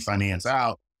we refinance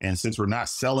out. And since we're not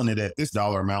selling it at this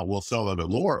dollar amount, we'll sell it at a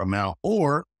lower amount,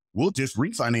 or we'll just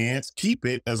refinance, keep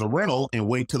it as a rental and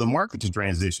wait till the market to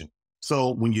transition.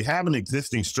 So when you have an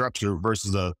existing structure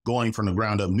versus going from the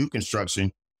ground up new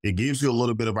construction, it gives you a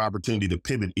little bit of opportunity to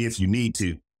pivot if you need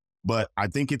to. But I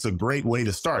think it's a great way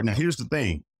to start. Now, here's the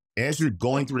thing. As you're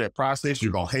going through that process,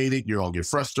 you're going to hate it. You're going to get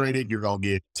frustrated. You're going to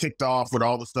get ticked off with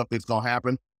all the stuff that's going to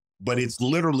happen. But it's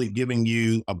literally giving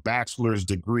you a bachelor's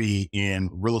degree in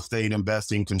real estate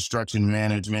investing, construction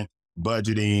management,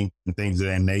 budgeting, and things of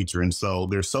that nature. And so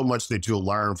there's so much that you'll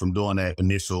learn from doing that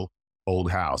initial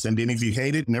old house. And then if you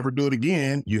hate it, never do it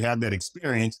again, you have that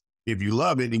experience. If you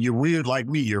love it and you're weird like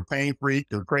me, you're a pain freak,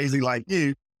 you're crazy like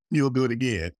you'll do it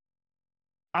again.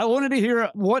 I wanted to hear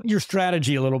what your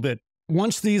strategy a little bit.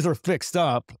 Once these are fixed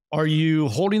up, are you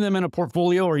holding them in a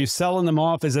portfolio? Or are you selling them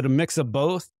off? Is it a mix of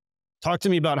both? Talk to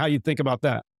me about how you think about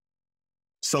that.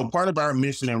 So part of our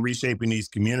mission in reshaping these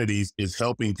communities is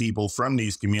helping people from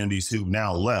these communities who've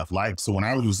now left. So when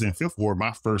I was in Fifth Ward,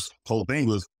 my first whole thing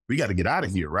was, we got to get out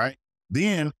of here, right?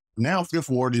 Then now Fifth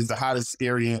Ward is the hottest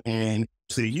area in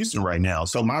the city of Houston right now.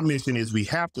 So my mission is we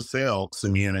have to sell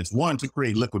some units, one, to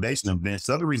create liquidation events.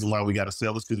 The other reason why we got to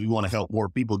sell is because we want to help more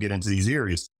people get into these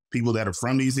areas, people that are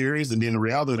from these areas. And then the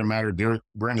reality of the matter,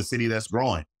 we're in a city that's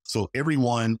growing. So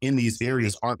everyone in these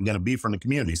areas aren't going to be from the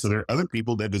community. So there are other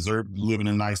people that deserve to live in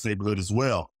a nice neighborhood as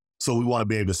well. So we want to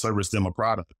be able to service them a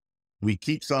product. We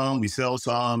keep some, we sell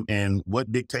some, and what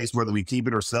dictates whether we keep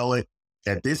it or sell it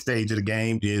at this stage of the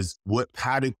game is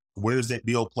where's that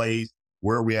deal placed,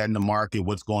 where are we at in the market,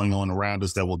 what's going on around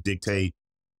us that will dictate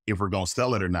if we're going to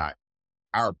sell it or not.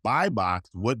 Our buy box,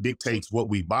 what dictates what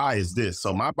we buy is this.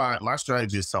 So my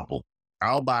strategy is simple.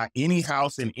 I'll buy any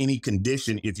house in any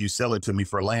condition if you sell it to me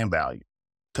for land value.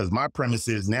 Because my premise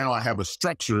is now I have a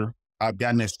structure, I've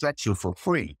gotten that structure for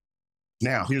free.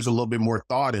 Now, here's a little bit more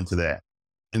thought into that.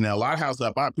 And a lot of houses I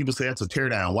buy, people say that's a tear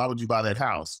down. Why would you buy that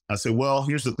house? I say, well,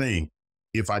 here's the thing.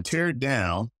 If I tear it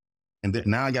down, and then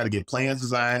now I got to get plans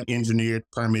designed, engineered,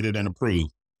 permitted, and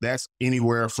approved. That's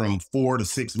anywhere from 4 to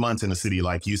 6 months in a city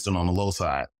like Houston on the low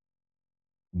side.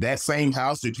 That same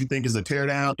house that you think is a tear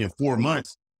down, in 4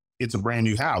 months, it's a brand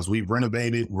new house. We've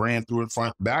renovated, ran through it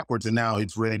front backwards, and now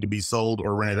it's ready to be sold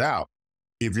or rented out.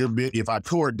 If I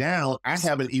tore it down, I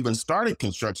haven't even started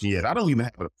construction yet. I don't even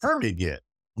have a permit yet.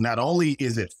 Not only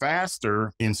is it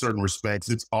faster in certain respects,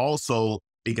 it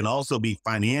can also be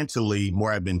financially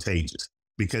more advantageous.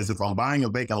 Because if I'm buying a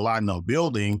vacant lot in a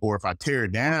building, or if I tear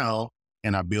it down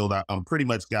and I build, I'm pretty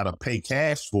much got to pay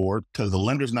cash for it because the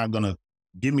lender's not going to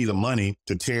give me the money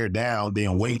to tear it down,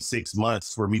 then wait 6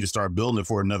 months for me to start building it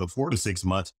for another 4 to 6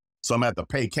 months. So I'm at to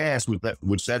pay cash with that,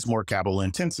 which that's more capital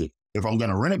intensive. If I'm going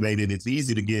to renovate it, it's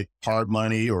easy to get hard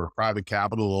money or private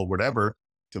capital or whatever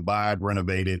to buy it,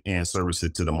 renovate it, and service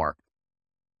it to the market.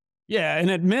 Yeah. And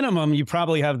at minimum, you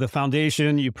probably have the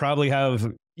foundation. You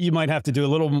might have to do a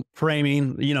little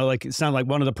framing, like it sounded like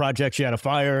one of the projects you had a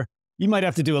fire. You might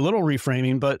have to do a little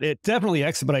reframing, but it definitely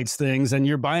expedites things and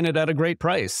you're buying it at a great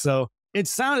price. So it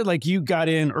sounded like you got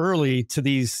in early to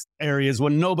these areas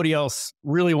when nobody else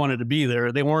really wanted to be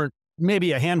there. They weren't,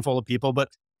 maybe a handful of people, but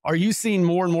are you seeing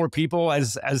more and more people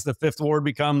as the Fifth Ward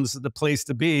becomes the place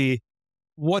to be?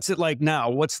 What's it like now?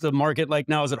 What's the market like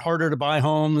now? Is it harder to buy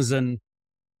homes?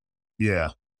 Yeah.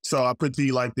 So I put to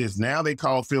you like this. Now they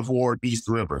call Fifth Ward East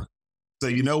River. So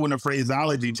when the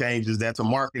phraseology changes, that's a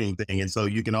marketing thing. And so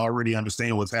you can already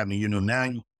understand what's happening.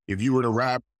 Now if you were to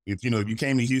If you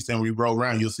came to Houston, we roll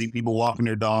around, you'll see people walking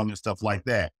their dog and stuff like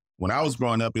that. When I was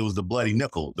growing up, it was the bloody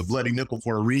nickel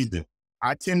for a reason.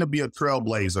 I tend to be a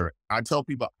trailblazer. I tell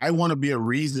people I want to be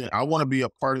a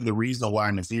part of the reason why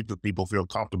in the future people feel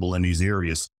comfortable in these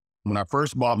areas. When I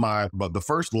first bought the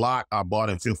first lot I bought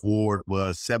in Fifth Ward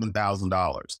was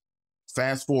 $7,000.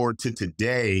 Fast forward to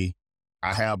today,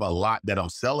 I have a lot that I'm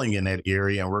selling in that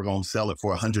area, and we're going to sell it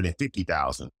for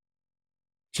 $150,000.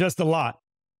 Just a lot.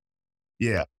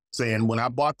 Yeah. Saying when I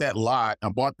bought that lot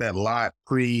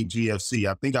pre GFC.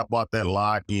 I think I bought that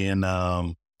lot in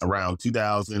around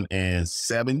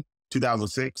 2007,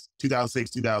 2006,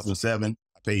 2007.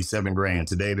 I paid $7,000.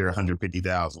 Today they're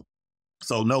 $150,000.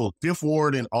 So no, Fifth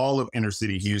Ward and all of inner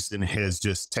city Houston has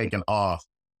just taken off,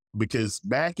 because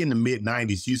back in the mid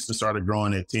 90s, Houston started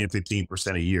growing at 10,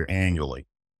 15% a year annually.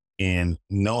 And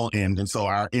so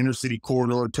our inner city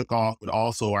corridor took off, but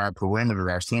also our perimeter,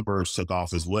 our suburbs took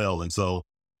off as well. And so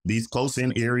these close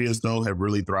in areas though have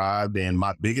really thrived. And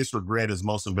my biggest regret, as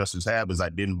most investors have, is I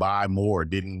didn't buy more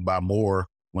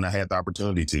when I had the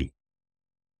opportunity to.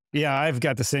 Yeah, I've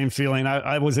got the same feeling.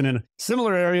 I was in a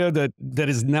similar area that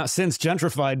is now since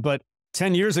gentrified, but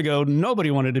 10 years ago, nobody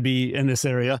wanted to be in this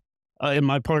area in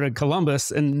my part of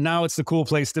Columbus. And now it's the cool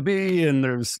place to be. And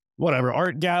there's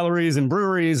art galleries and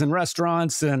breweries and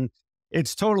restaurants, and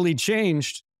it's totally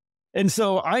changed. And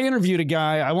so I interviewed a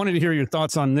guy. I wanted to hear your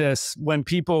thoughts on this when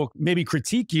people maybe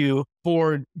critique you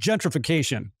for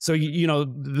gentrification. So,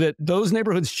 that those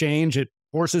neighborhoods change. It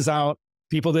forces out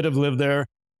people that have lived there.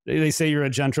 They say you're a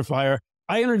gentrifier.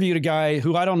 I interviewed a guy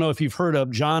who I don't know if you've heard of.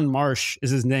 John Marsh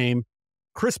is his name.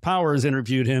 Chris Powers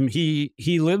interviewed him. He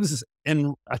lives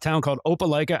in a town called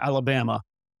Opelika, Alabama.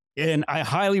 And I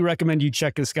highly recommend you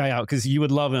check this guy out because you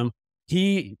would love him.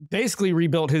 He basically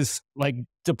rebuilt his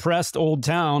depressed old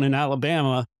town in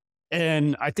Alabama.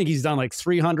 And I think he's done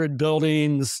 300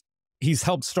 buildings. He's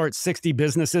helped start 60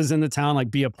 businesses in the town,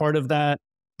 be a part of that.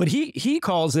 But he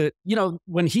calls it,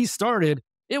 when he started,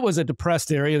 it was a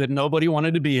depressed area that nobody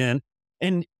wanted to be in.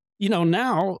 And,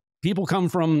 now people come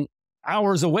from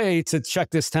hours away to check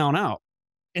this town out.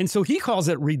 And so he calls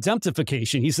it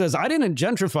redemptification. He says, I didn't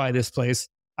gentrify this place.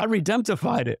 I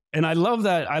redemptified it. And I love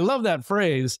that. I love that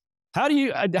phrase. How do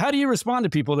you respond to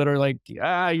people that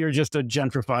are you're just a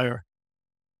gentrifier?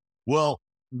 Well,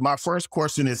 my first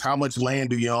question is, how much land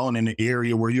do you own in the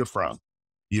area where you're from?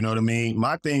 You know what I mean?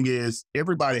 My thing is,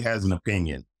 everybody has an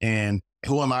opinion, and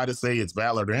who am I to say it's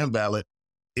valid or invalid?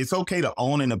 It's okay to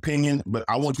own an opinion, but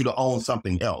I want you to own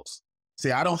something else.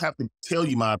 See, I don't have to tell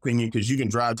you my opinion, because you can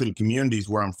drive to the communities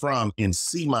where I'm from and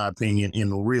see my opinion in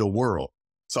the real world.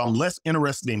 So I'm less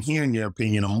interested in hearing your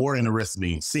opinion. I'm more interested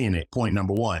in seeing it. Point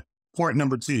number one. Point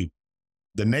number two,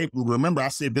 remember I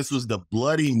said this was the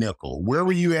bloody nickel. Where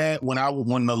were you at when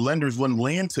the lenders wouldn't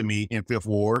lend to me in Fifth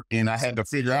Ward and I had to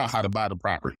figure out how to buy the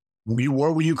property?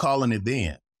 What were you calling it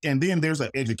then? And then there's an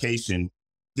education.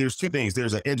 There's two things.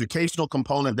 There's an educational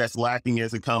component that's lacking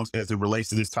as it relates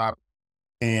to this topic.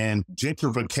 And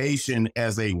gentrification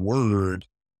as a word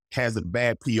has a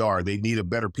bad PR. They need a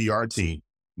better PR team.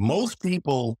 Most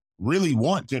people really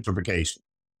want gentrification.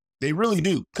 They really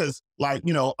do. Because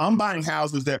I'm buying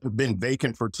houses that have been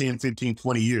vacant for 10, 15,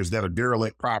 20 years that are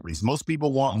derelict properties. Most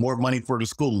people want more money for the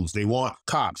schools. They want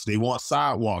cops. They want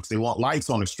sidewalks. They want lights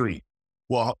on the street.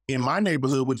 Well, in my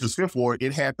neighborhood, which is Fifth Ward,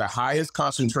 it had the highest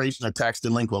concentration of tax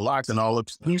delinquent lots in all of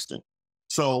Houston.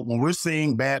 So when we're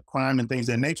seeing bad crime and things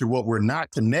of that nature, what we're not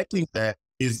connecting that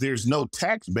is there's no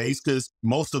tax base, because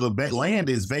most of the land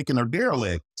is vacant or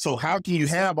derelict. So how can you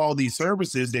have all these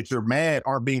services that you're mad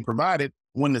are being provided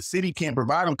when the city can't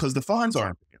provide them because the funds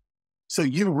aren't there? So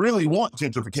you really want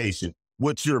gentrification.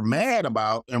 What you're mad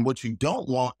about and what you don't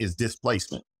want is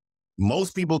displacement.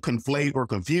 Most people conflate or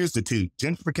confuse the two.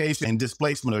 Gentrification and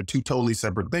displacement are two totally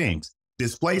separate things.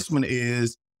 Displacement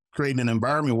is creating an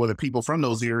environment where the people from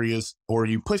those areas, or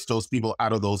you push those people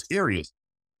out of those areas.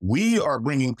 We are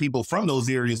bringing people from those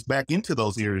areas back into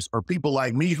those areas, or people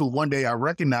like me who one day I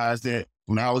recognized that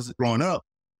when I was growing up,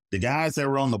 the guys that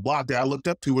were on the block that I looked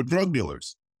up to were drug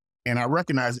dealers. And I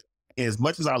recognized, as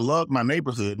much as I love my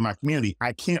neighborhood, my community,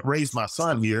 I can't raise my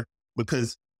son here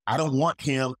because I don't want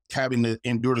him having to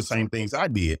endure the same things I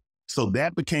did. So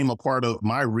that became a part of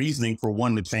my reasoning for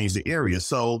wanting to change the area.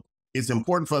 So it's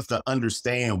important for us to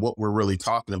understand what we're really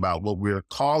talking about. What we're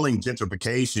calling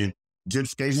gentrification.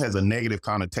 Gentrification has a negative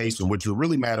connotation. What you're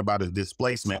really mad about is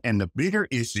displacement. And the bigger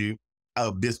issue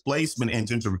of displacement and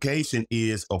gentrification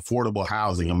is affordable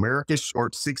housing. America's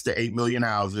short 6 to 8 million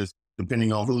houses,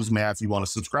 depending on whose math you want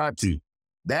to subscribe to.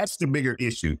 That's the bigger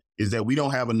issue, is that we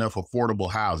don't have enough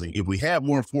affordable housing. If we have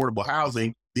more affordable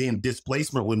housing, then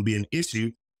displacement wouldn't be an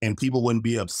issue. and people wouldn't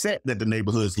be upset that the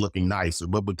neighborhood is looking nicer.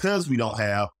 But because we don't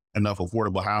have enough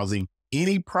affordable housing,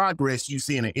 any progress you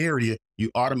see in an area, you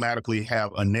automatically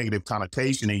have a negative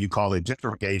connotation and you call it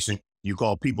gentrification. You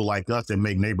call people like us that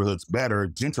make neighborhoods better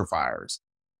gentrifiers.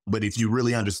 But if you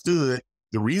really understood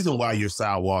the reason why your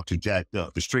sidewalks are jacked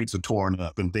up, the streets are torn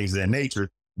up and things of that nature,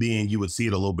 then you would see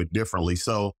it a little bit differently.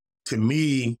 So to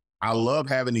me, I love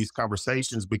having these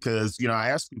conversations because, I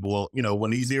ask people, well,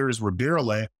 when these areas were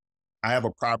derelict, I have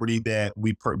a property that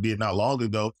we did not long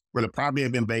ago where the property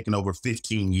had been vacant over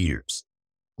 15 years.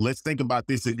 Let's think about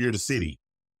this. If you're the city,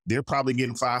 they're probably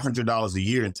getting $500 a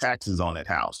year in taxes on that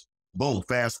house. Boom,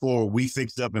 fast forward, we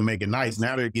fixed up and make it nice.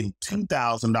 Now they're getting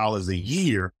 $2,000 a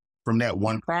year from that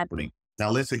one property. Now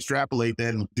let's extrapolate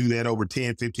that and do that over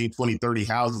 10, 15, 20, 30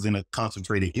 houses in a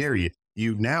concentrated area.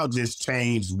 You've now just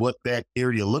changed what that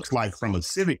area looks like from a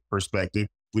civic perspective,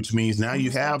 which means now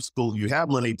you have school, you have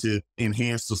money to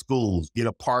enhance the schools, get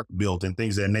a park built and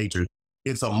things of that nature.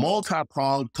 It's a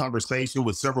multi-pronged conversation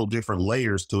with several different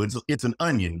layers to it. It's an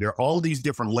onion. There are all these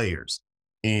different layers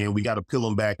and we got to peel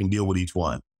them back and deal with each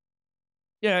one.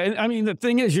 Yeah. And I mean, the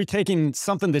thing is, you're taking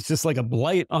something that's just like a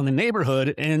blight on the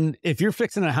neighborhood. And if you're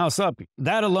fixing a house up,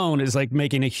 that alone is like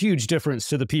making a huge difference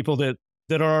to the people that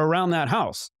are around that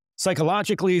house,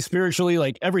 psychologically, spiritually,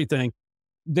 like everything.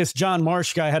 This John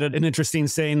Marsh guy had an interesting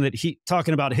saying that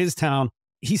talking about his town,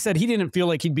 he said he didn't feel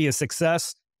like he'd be a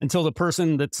success until the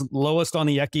person that's lowest on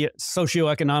the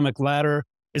socioeconomic ladder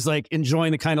is like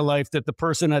enjoying the kind of life that the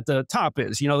person at the top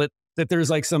is, that there's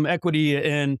like some equity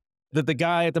and that the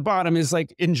guy at the bottom is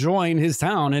like enjoying his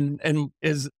town and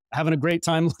is having a great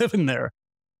time living there.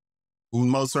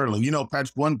 Most certainly.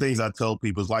 Patrick, one of the things I tell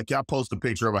people is like, y'all post a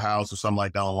picture of a house or something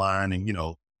like that online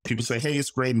and, people say, hey,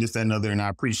 it's great and this, that, and other, and I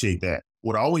appreciate that.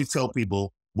 What I always tell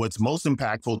people, what's most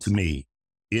impactful to me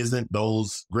isn't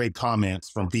those great comments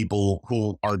from people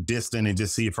who are distant and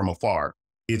just see it from afar.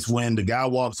 It's when the guy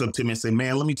walks up to me and say,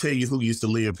 man, let me tell you who used to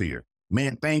live here.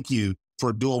 Man, thank you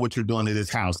for doing what you're doing to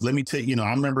this house. Let me tell you, I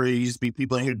remember there used to be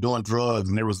people in here doing drugs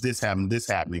and there was this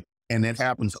happening. And that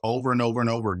happens over and over and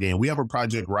over again. We have a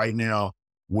project right now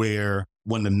where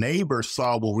when the neighbor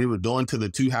saw what we were doing to the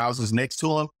two houses next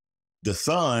to him, the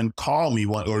son called me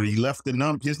or he left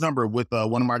his number with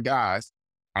one of my guys.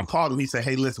 I called him. He said,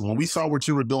 hey, listen, when we saw what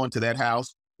you were doing to that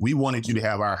house, we wanted you to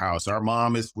have our house. Our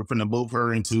mom we're going to move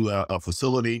her into a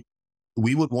facility.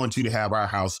 We would want you to have our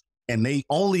house. And they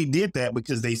only did that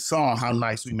because they saw how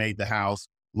nice we made the house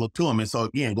look to them. And so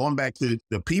again, going back to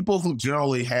the people who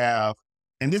generally have,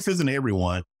 and this isn't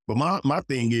everyone, but my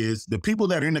thing is the people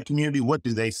that are in the community, what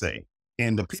do they say?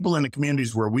 And the people in the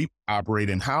communities where we operate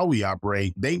and how we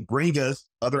operate, they bring us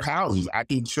other houses. I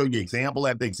can show you example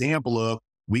after example of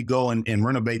we go and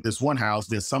renovate this one house.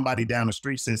 Then somebody down the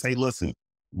street says, hey, listen,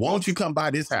 won't you come buy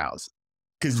this house?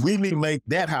 Because we need to make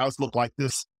that house look like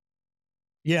this.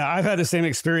 Yeah, I've had the same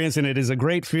experience and it is a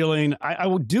great feeling. I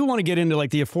do want to get into like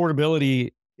the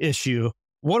affordability issue.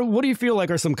 What do you feel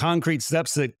like are some concrete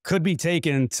steps that could be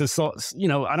taken to solve,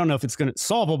 I don't know if it's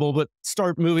solvable, but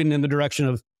start moving in the direction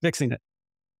of fixing it?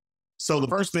 So the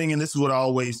first thing, and this is what I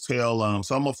always tell,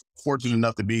 so I'm fortunate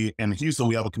enough to be in Houston.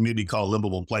 We have a community called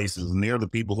Livable Places, and they're the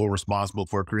people who are responsible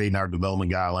for creating our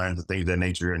development guidelines and things of that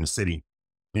nature here in the city.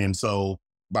 And so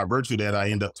by virtue of that,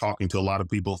 I end up talking to a lot of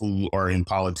people who are in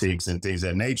politics and things of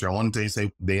that nature. I want to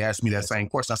say, they asked me that same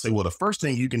question. I say, well, the first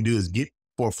thing you can do is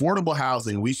for affordable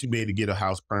housing, we should be able to get a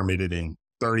house permitted in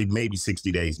 30, maybe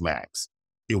 60 days max.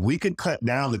 If we could cut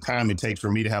down the time it takes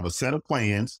for me to have a set of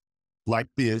plans like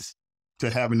this to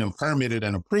having them permitted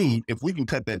and approved, if we can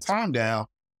cut that time down,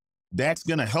 that's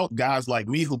going to help guys like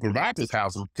me who provide this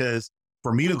housing. Because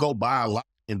for me to go buy a lot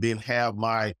and then have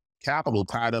my capital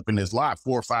tied up in this lot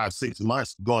 4, 5, 6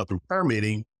 months going through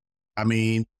permitting, I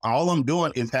mean, all I'm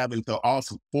doing is having to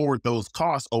also forward those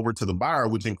costs over to the buyer,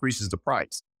 which increases the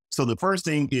price. So the first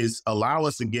thing is allow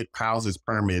us to get houses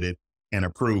permitted and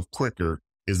approved quicker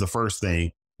is the first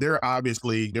thing. There are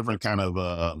obviously different kind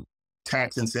of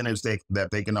tax incentives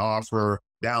that they can offer,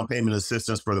 down payment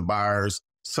assistance for the buyers,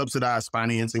 subsidized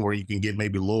financing where you can get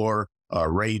maybe lower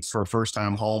rates for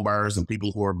first-time home buyers and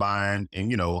people who are buying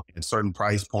and, at certain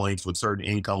price points with certain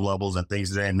income levels and things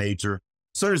of that nature.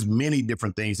 So there's many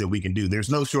different things that we can do. There's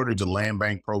no shortage of land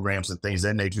bank programs and things of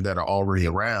that nature that are already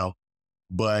around.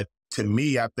 But to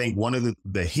me, I think one of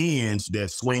the hinge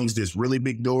that swings this really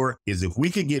big door is if we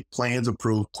could get plans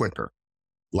approved quicker,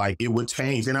 like it would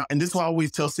change. And this is what I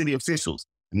always tell city officials,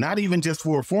 not even just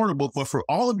for affordable, but for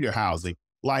all of your housing.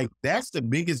 Like that's the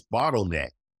biggest bottleneck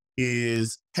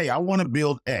is, hey, I want to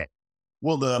build X.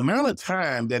 Well, the amount of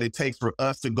time that it takes for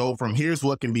us to go from here's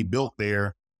what can be built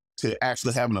there to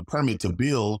actually having a permit to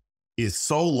build is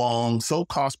so long, so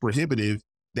cost prohibitive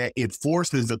that it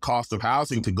forces the cost of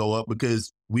housing to go up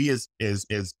because we as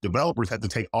developers have to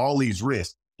take all these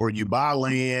risks. Or you buy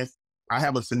land. I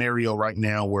have a scenario right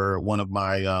now where one of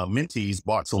my mentees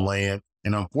bought some land,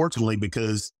 and unfortunately,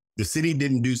 because the city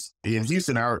didn't do in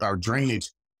Houston, our drainage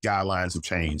guidelines have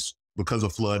changed because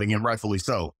of flooding, and rightfully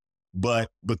so. But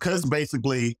because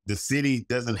basically the city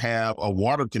doesn't have a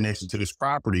water connection to this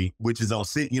property, which is on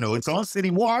city, it's on city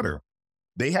water,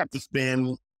 they have to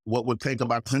spend what would take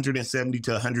about $170,000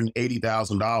 to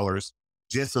 $180,000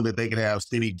 just so that they could have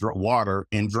city water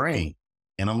and drain.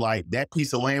 And I'm like, that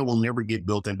piece of land will never get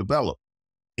built and developed.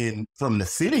 And from the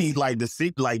city, like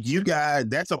you guys,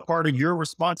 that's a part of your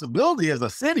responsibility as a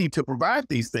city to provide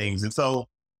these things. And so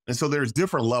there's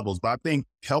different levels, but I think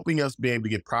helping us be able to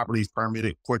get properties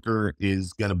permitted quicker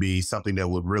is going to be something that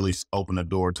would really open the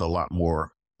door to a lot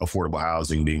more affordable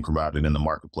housing being provided in the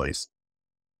marketplace.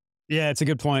 Yeah, it's a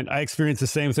good point. I experienced the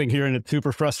same thing here and it's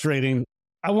super frustrating.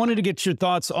 I wanted to get your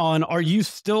thoughts on, are you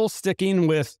still sticking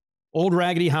with old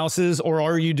raggedy houses or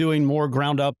are you doing more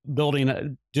ground up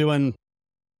building,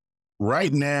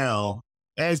 Right now,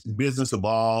 as business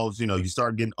evolves, you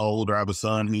start getting older. I have a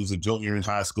son who's a junior in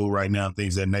high school right now,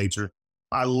 things of that nature.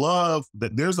 I love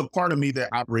that there's a part of me that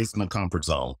operates in a comfort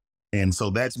zone. And so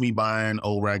that's me buying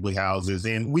old raggedy houses.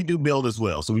 And we do build as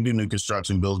well. So we do new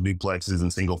construction, build duplexes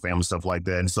and single family stuff like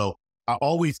that. And so I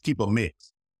always keep a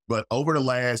mix. But over the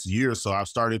last year or so, I've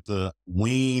started to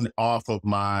wean off of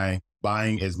my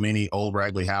buying as many old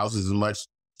raggedy houses as much.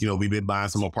 We've been buying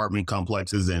some apartment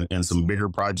complexes and some bigger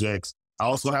projects. I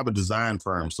also have a design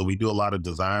firm. So we do a lot of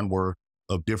design work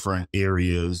of different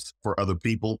areas for other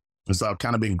people. And so I've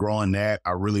kind of been growing that.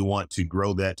 I really want to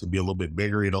grow that to be a little bit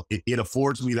bigger. It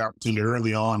affords me the opportunity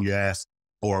early on, you asked,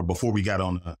 or before we got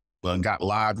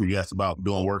live, you asked about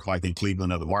doing work like in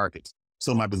Cleveland and other markets.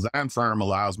 So my design firm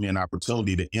allows me an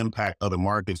opportunity to impact other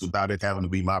markets without it having to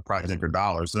be my project or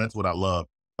dollars. So that's what I love.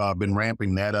 I've been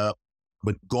ramping that up.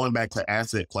 But going back to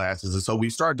asset classes, and so we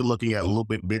started looking at a little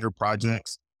bit bigger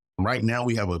projects. Right now,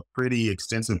 we have a pretty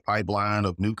extensive pipeline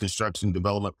of new construction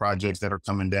development projects that are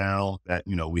coming down. That,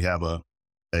 we have a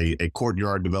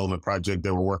courtyard development project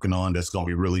that we're working on that's going to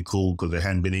be really cool because there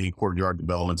hadn't been any courtyard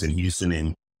developments in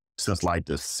Houston since like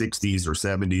the 60s or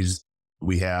 70s.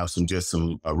 We have some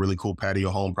really cool patio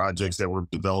home projects that we're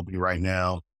developing right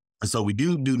now. And so we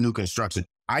do new construction.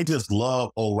 I just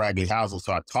love old raggedy houses,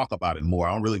 so I talk about it more.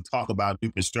 I don't really talk about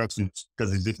new construction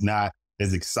because it's just not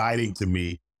as exciting to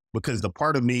me. Because the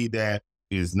part of me that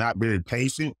is not very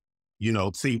patient,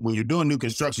 see, when you're doing new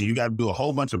construction, you got to do a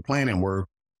whole bunch of planning work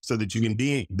so that you can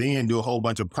then do a whole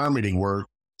bunch of permitting work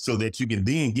so that you can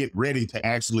then get ready to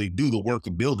actually do the work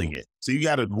of building it. So you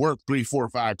got to work 3, 4,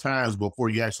 5 times before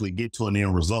you actually get to an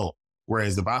end result.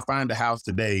 Whereas if I find a house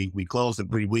today, we close in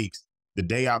 3 weeks. The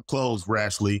day I close, we're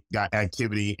actually got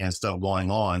activity and stuff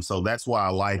going on. So that's why I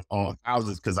like on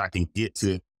houses, because I can get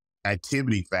to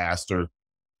activity faster.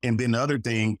 And then the other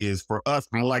thing is for us,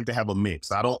 I like to have a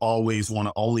mix. I don't always want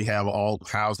to only have all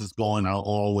houses going. I don't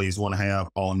always want to have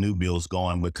all new builds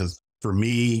going, because for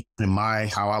me and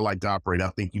how I like to operate, I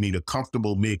think you need a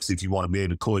comfortable mix if you want to be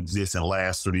able to coexist and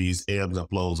last through these ebbs and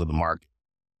flows of the market.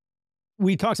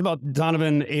 We talked about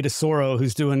Donovan Adesoro,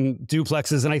 who's doing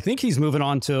duplexes, and I think he's moving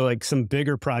on to like some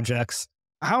bigger projects.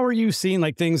 How are you seeing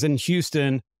like things in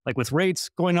Houston, like with rates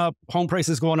going up, home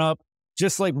prices going up,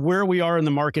 just like where we are in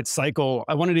the market cycle?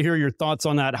 I wanted to hear your thoughts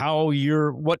on that,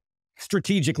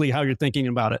 strategically, how you're thinking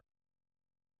about it.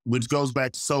 Which goes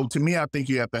back, so to me, I think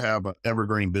you have to have an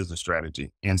evergreen business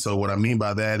strategy. And so what I mean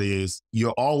by that is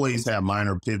you'll always have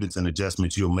minor pivots and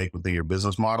adjustments you'll make within your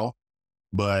business model.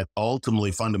 But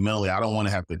ultimately, fundamentally, I don't want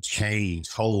to have to change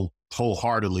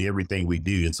wholeheartedly everything we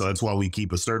do. And so that's why we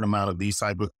keep a certain amount of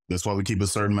that's why we keep a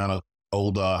certain amount of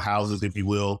old houses, if you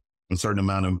will, and a certain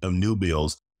amount of new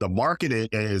builds. The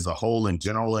market as a whole in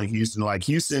general in Houston, like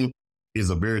Houston is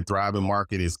a very thriving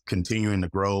market, is continuing to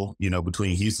grow,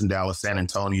 between Houston, Dallas, San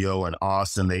Antonio, and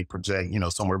Austin. They project,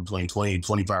 somewhere between 20 and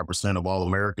 25% of all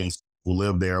Americans will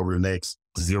live there over the next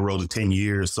 0 to 10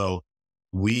 years. So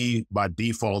we, by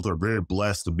default, are very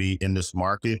blessed to be in this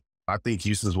market. I think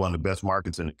Houston is one of the best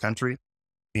markets in the country.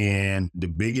 And the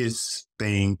biggest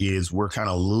thing is we're kind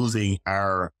of losing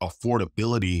our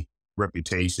affordability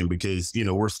reputation because,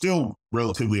 we're still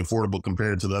relatively affordable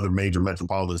compared to the other major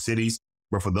metropolitan cities.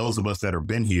 But for those of us that have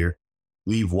been here,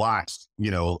 we've watched,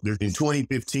 in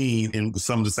 2015, in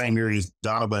some of the same areas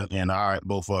Donovan and I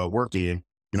both worked in,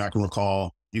 I can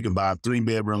recall, you can buy a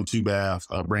 3-bedroom, 2-bath,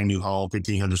 a brand new home,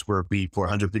 1,500 square feet for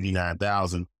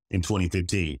 $159,000 in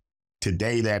 2015.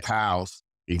 Today, that house,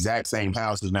 exact same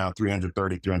house, is now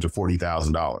 $330,000,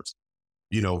 $340,000.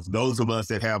 those of us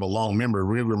that have a long memory,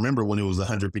 we remember when it was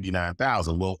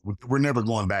 159,000. Well, we're never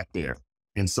going back there.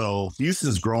 And so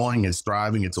Houston's growing and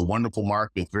thriving. It's a wonderful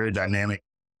market. It's very dynamic.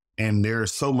 And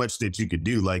there's so much that you could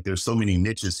do. Like there's so many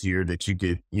niches here that you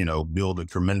could, build a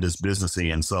tremendous business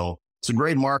in. So it's a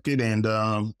great market. And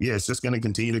it's just going to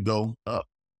continue to go up.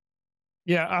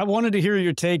 Yeah, I wanted to hear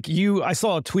your take. I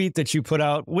saw a tweet that you put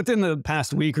out within the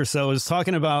past week or so is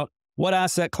talking about what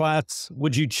asset class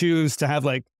would you choose to have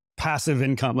like passive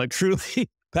income, like truly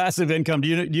passive income. Do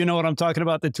you know what I'm talking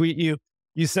about? The tweet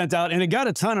you sent out, and it got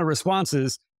a ton of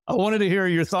responses. I wanted to hear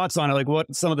your thoughts on it. Like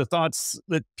what some of the thoughts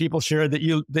that people shared that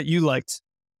you liked.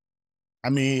 I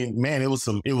mean, man, it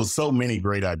was so many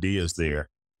great ideas there.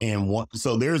 And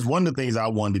so there's one of the things I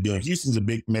wanted to do. And Houston's a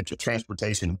big metro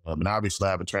transportation hub, and obviously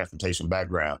I have a transportation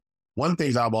background. One of the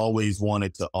things I've always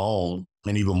wanted to own,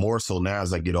 and even more so now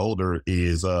as I get older,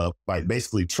 is like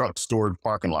basically truck stored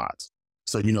parking lots.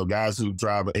 So, guys who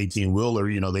drive an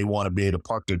 18-wheeler, they want to be able to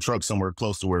park their truck somewhere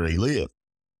close to where they live.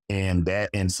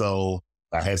 And so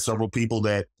I had several people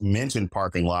that mentioned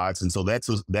parking lots. And so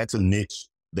that's a niche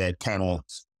that kind of,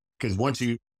 because once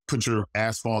you put your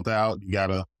asphalt out, you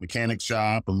got a mechanic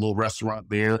shop, a little restaurant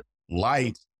there,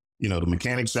 lights, the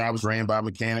mechanic shop is ran by a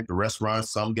mechanic, the restaurant,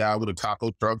 some guy with a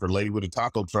taco truck or lady with a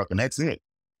taco truck, and that's it.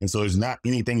 And so there's not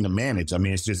anything to manage. I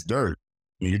mean, it's just dirt.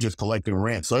 You're just collecting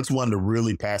rent. So that's one of the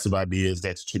really passive ideas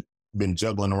that's been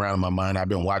juggling around in my mind. I've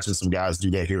been watching some guys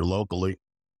do that here locally.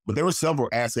 But there were several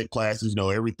asset classes,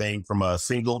 everything from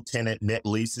single tenant net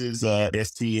leases,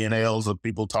 STNLs,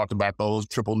 people talked about those,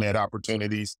 triple net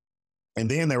opportunities. And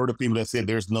then there were the people that said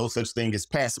there's no such thing as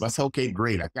passive. I said, okay,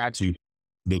 great, I got you.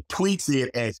 The tweet said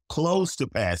as close to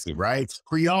passive, right?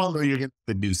 We all know you're going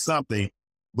to do something,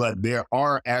 but there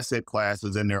are asset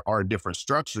classes and there are different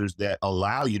structures that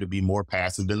allow you to be more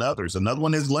passive than others. Another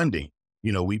one is lending.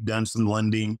 We've done some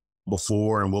lending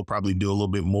before, and we'll probably do a little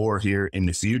bit more here in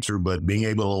the future, but being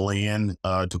able to lend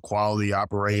to quality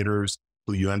operators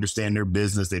who you understand their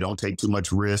business, they don't take too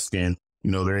much risk, and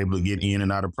they're able to get in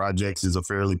and out of projects is a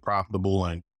fairly profitable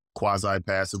and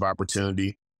quasi-passive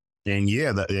opportunity. And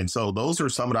and so those are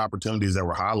some of the opportunities that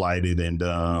were highlighted. And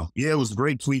it was a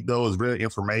great tweet though. It was very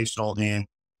informational. And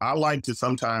I like to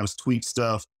sometimes tweet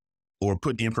stuff or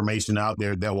put information out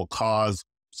there that will cause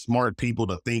smart people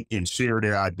to think and share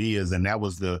their ideas. And that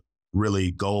was the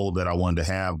really goal that I wanted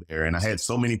to have there. And I had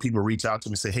so many people reach out to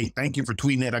me and say, hey, thank you for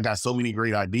tweeting that. I got so many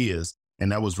great ideas.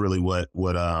 And that was really what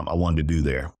I wanted to do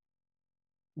there.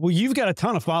 Well, you've got a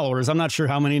ton of followers. I'm not sure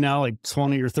how many now, like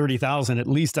 20 or 30,000 at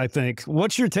least, I think.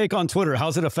 What's your take on Twitter?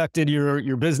 How's it affected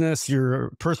your business,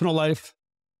 your personal life?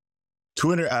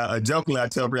 Twitter, jokingly, I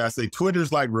tell people, I say,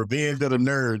 Twitter's like revenge of the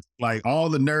nerds. Like all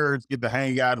the nerds get to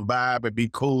hang out and vibe and be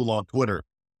cool on Twitter.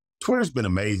 Twitter's been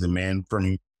amazing, man,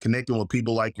 from connecting with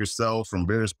people like yourself from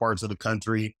various parts of the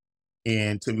country.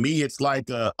 And to me, it's like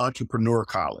entrepreneur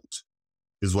college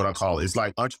is what I call it. It's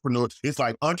like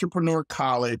entrepreneur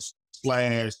college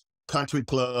 / country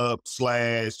club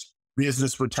 /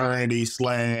 business fraternity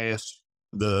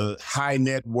 / the high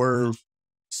net worth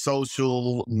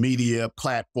social media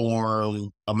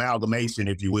platform amalgamation,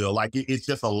 if you will. Like it's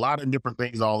just a lot of different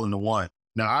things all into one.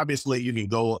 Now, obviously, you can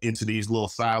go into these little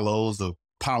silos of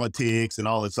politics and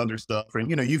all this other stuff. And,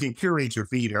 you can curate your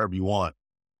feed however you want.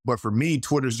 But for me,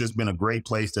 Twitter's just been a great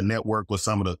place to network with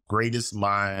some of the greatest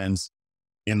minds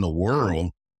in the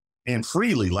world. And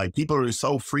freely, like people are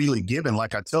so freely given.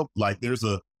 Like I tell, like there's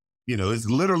it's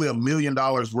literally $1 million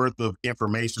worth of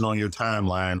information on your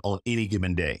timeline on any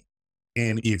given day.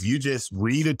 And if you just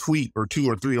read a tweet or 2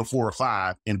 or 3 or 4 or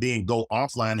 5, and then go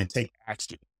offline and take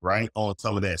action, right, on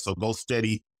some of that. So go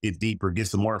study it deeper, get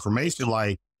some more information.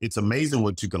 Like it's amazing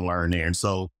what you can learn there. And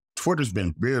so Twitter's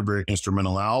been very, very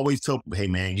instrumental. I always tell people, hey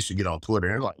man, you should get on Twitter.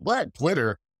 And they're like, what,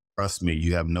 Twitter? Trust me,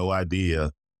 you have no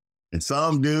idea. And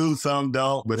some do, some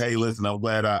don't. But hey, listen, I'm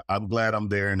glad I'm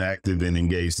there and active and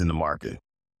engaged in the market.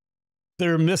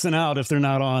 They're missing out if they're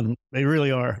not on. They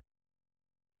really are.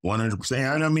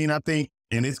 100%. I mean, I think,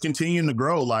 and it's continuing to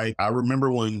grow. Like I remember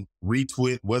when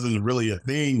retweet wasn't really a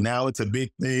thing. Now it's a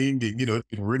big thing. And, it's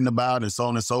been written about and so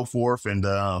on and so forth. And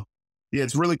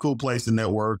it's a really cool place to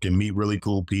network and meet really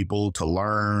cool people, to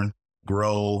learn,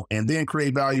 grow, and then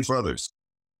create value for others.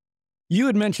 You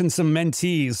had mentioned some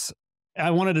mentees.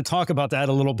 I wanted to talk about that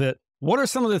a little bit. What are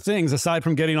some of the things, aside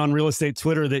from getting on real estate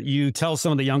Twitter, that you tell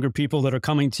some of the younger people that are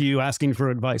coming to you asking for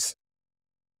advice?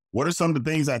 What are some of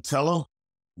the things I tell them?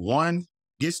 One,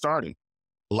 get started.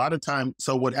 A lot of times,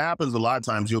 so what happens a lot of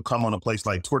times, you'll come on a place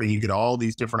like Twitter and you get all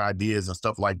these different ideas and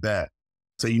stuff like that.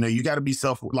 So, you got to be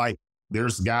like,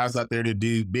 there's guys out there that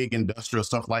do big industrial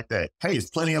stuff like that. Hey, it's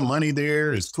plenty of money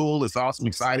there. It's cool. It's awesome,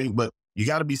 exciting. But You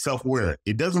got to be self-aware.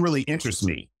 It doesn't really interest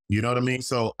me. You know what I mean?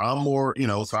 So I'm more,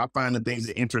 so I find the things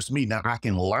that interest me. Now I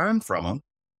can learn from them,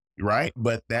 right?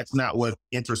 But that's not what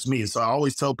interests me. So I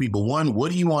always tell people, one,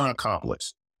 what do you want to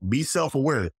accomplish? Be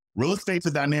self-aware. Real estate's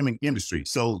a dynamic industry.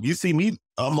 So you see me,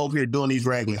 I'm over here doing these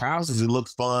raggedy houses. It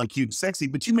looks fun, cute, sexy,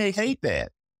 but you may hate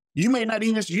that. You may not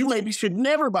even, you maybe should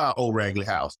never buy an old raggedy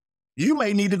house. You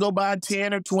may need to go buy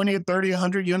 10 or 20 or 30 or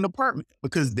 100 unit apartment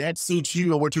because that suits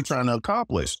you or what you're trying to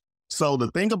accomplish. So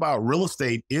the thing about real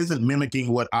estate isn't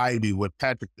mimicking what I do, what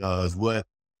Patrick does, what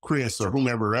Chris or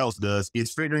whomever else does.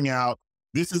 It's figuring out,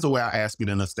 this is the way I ask it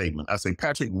in a statement. I say,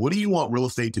 Patrick, what do you want real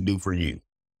estate to do for you?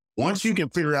 Once you can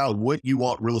figure out what you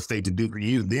want real estate to do for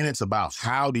you, then it's about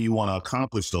how do you want to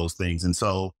accomplish those things. And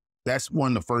so that's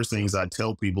one of the first things I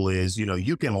tell people is,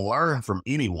 you can learn from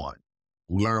anyone.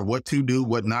 Learn what to do,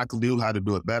 what not to do, how to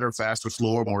do it better, faster,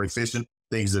 slower, more efficient,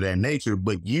 things of that nature.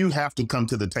 But you have to come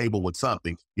to the table with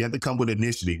something. You have to come with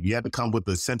initiative. You have to come with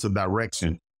a sense of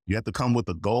direction. You have to come with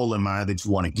a goal in mind that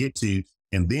you want to get to.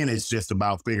 And then it's just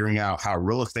about figuring out how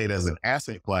real estate as an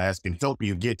asset class can help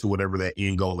you get to whatever that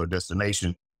end goal or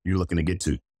destination you're looking to get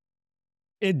to.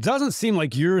 It doesn't seem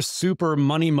like you're super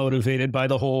money motivated by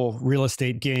the whole real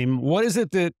estate game. What is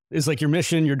it that is like your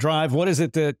mission, your drive? What is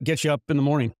it that gets you up in the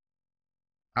morning?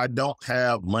 I don't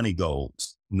have money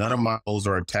goals. None of my goals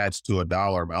are attached to a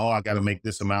dollar. Oh, I got to make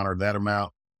this amount or that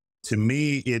amount. To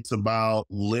me, it's about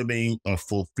living a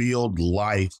fulfilled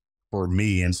life for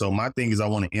me. And so my thing is I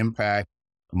want to impact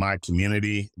my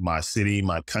community, my city,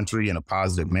 my country in a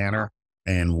positive manner.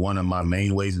 And one of my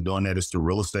main ways of doing that is through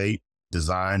real estate,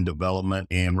 design, development,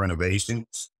 and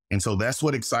renovations. And so that's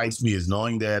what excites me is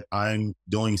knowing that I'm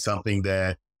doing something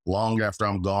that long after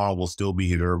I'm gone will still be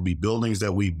here. There will be buildings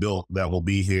that we built that will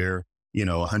be here,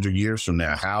 100 years from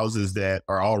now, houses that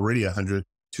are already 100,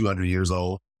 200 years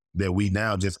old that we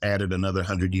now just added another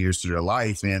 100 years to their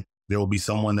life. And there will be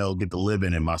someone that will get to live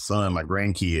in it. My son, my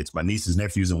grandkids, my nieces,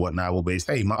 nephews, and whatnot will be,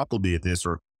 hey, my uncle did this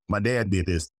or my dad did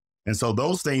this. And so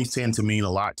those things tend to mean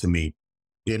a lot to me.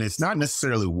 And it's not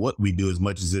necessarily what we do as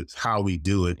much as it's how we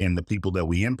do it and the people that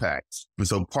we impact. And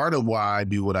so part of why I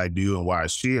do what I do and why I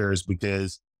share is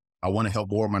because I want to help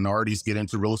more minorities get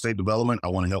into real estate development. I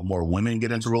want to help more women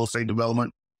get into real estate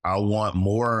development. I want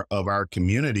more of our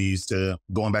communities to,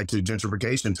 going back to the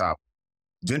gentrification topic.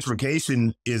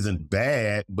 Gentrification isn't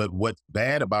bad, but what's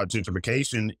bad about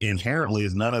gentrification inherently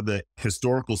is none of the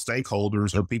historical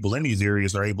stakeholders or people in these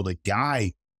areas are able to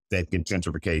guide that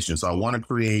gentrification. So I want to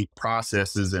create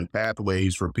processes and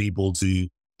pathways for people to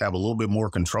have a little bit more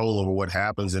control over what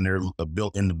happens in the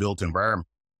built environment.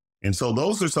 And so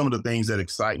those are some of the things that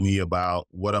excite me about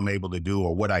what I'm able to do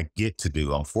or what I get to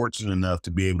do. I'm fortunate enough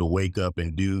to be able to wake up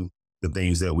and do the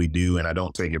things that we do, and I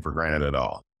don't take it for granted at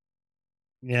all.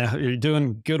 Yeah, you're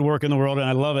doing good work in the world, and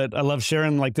I love it. I love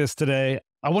sharing like this today.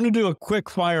 I want to do a quick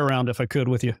fire round if I could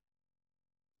with you.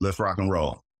 Let's rock and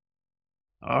roll.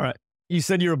 All right. You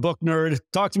said you're a book nerd.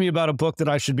 Talk to me about a book that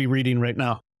I should be reading right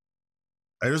now.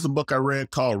 There's a book I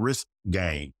read called Risk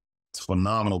Game. It's a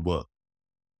phenomenal book.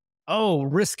 Oh,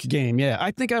 Risk Game. Yeah,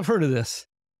 I think I've heard of this.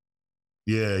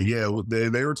 Yeah.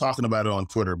 They were talking about it on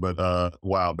Twitter, but a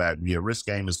while back. Yeah, Risk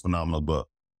Game is a phenomenal book.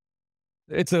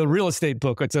 It's a real estate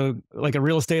book. It's like a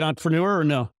real estate entrepreneur or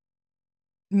no?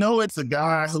 No, it's a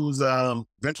guy who's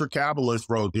venture capitalist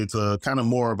wrote. It's a kind of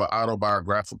more of an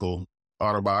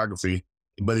autobiography,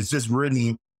 but it's just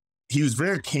written. He was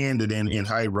very candid in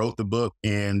how he wrote the book,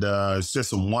 and it's just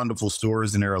some wonderful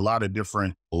stories. And there are a lot of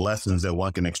different lessons that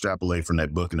one can extrapolate from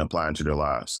that book and apply into their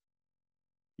lives.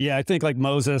 Yeah, I think like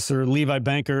Moses or Levi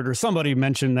Bankert or somebody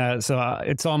mentioned that. So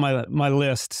it's on my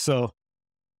list. So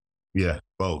yeah,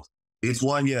 both. It's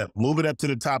one. Yeah, move it up to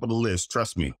the top of the list.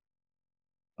 Trust me.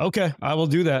 Okay, I will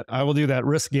do that.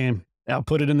 Risk Game. I'll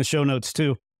put it in the show notes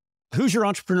too. Who's your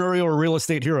entrepreneurial or real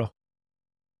estate hero?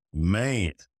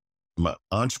 Man, my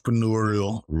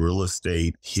entrepreneurial real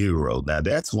estate hero. Now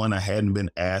that's one I hadn't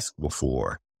been asked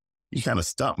before. You kind of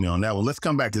stumped me on that one. Let's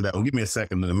come back to that one. Give me a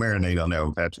second to marinate on that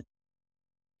one, Patrick.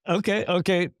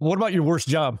 Okay. What about your worst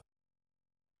job?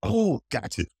 Oh,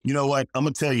 gotcha. You know what? I'm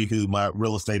going to tell you who my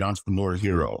real estate entrepreneur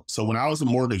hero. So when I was a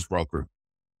mortgage broker,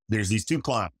 there's these two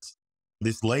clients.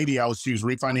 This lady, she was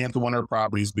refinancing one of her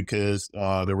properties because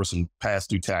there were some past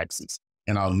due taxes.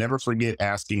 And I'll never forget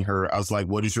asking her, I was like,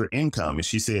 what is your income? And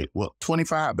she said, well,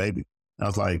 25, baby. And I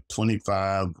was like,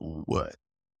 25, what?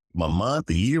 A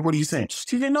month, a year? What are you saying?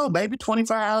 She didn't know, baby,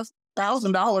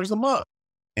 $25,000 a month.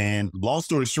 And long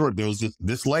story short, there was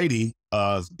this lady,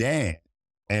 dad,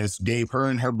 as gave her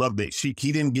and her brother,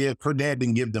 her dad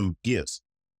didn't give them gifts,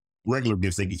 regular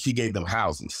gifts. She gave them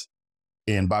houses.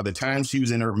 And by the time she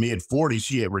was in her mid 40s,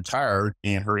 she had retired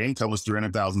and her income was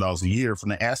 $300,000 a year from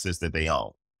the assets that they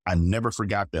own. I never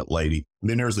forgot that lady. And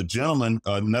then there's a gentleman,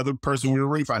 another person we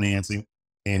were refinancing,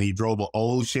 and he drove an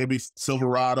old Chevy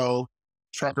Silverado,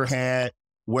 trucker hat,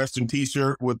 Western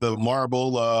t-shirt with the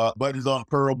marble buttons on,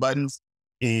 pearl buttons.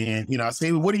 And, I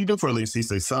say, what do you do for a living? He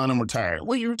says, son, I'm retired.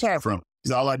 Where you retired from? He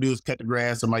said, all I do is cut the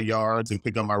grass in my yards and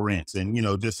pick up my rents. And,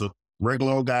 just a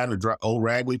regular old guy in a old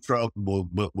raggedy truck,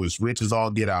 but was rich as all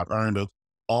get out,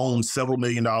 owned several $1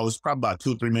 million, probably about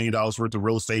 $2 or $3 million worth of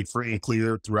real estate free and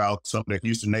clear throughout some of the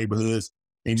Houston neighborhoods,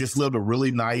 and just lived a really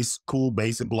nice, cool,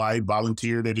 basic life,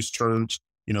 volunteered at his church,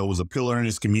 was a pillar in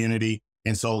his community.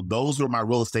 And so those were my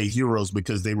real estate heroes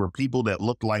because they were people that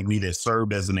looked like me that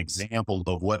served as an example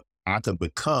of what I could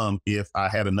become if I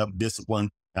had enough discipline,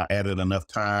 I added enough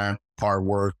time, hard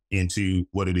work into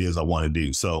what it is I want to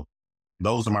do. So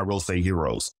those are my real estate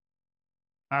heroes.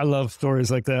 I love stories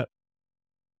like that.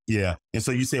 Yeah. And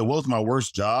so you said, what was my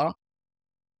worst job?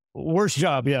 Worst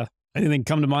job, yeah. Anything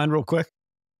come to mind real quick?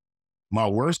 My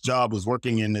worst job was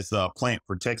working in this plant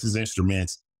for Texas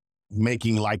Instruments,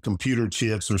 making like computer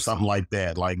chips or something like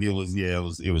that. Like it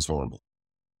was horrible.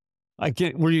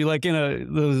 Were you like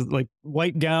in those like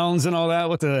white gowns and all that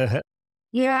with the?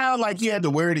 Yeah, like you had to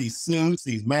wear these suits,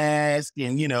 these masks,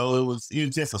 and it was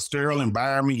just a sterile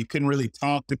environment. You couldn't really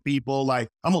talk to people. Like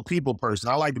I'm a people person.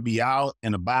 I like to be out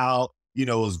and about. It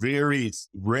was very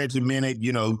regimented.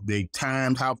 They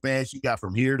timed how fast you got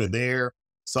from here to there,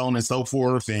 so on and so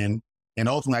forth. And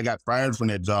ultimately I got fired from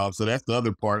that job. So that's the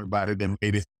other part about it that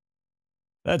made it.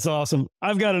 That's awesome.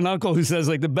 I've got an uncle who says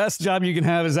like the best job you can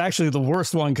have is actually the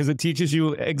worst one because it teaches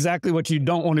you exactly what you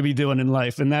don't want to be doing in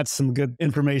life. And that's some good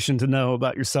information to know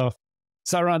about yourself.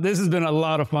 Tyron, this has been a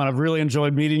lot of fun. I've really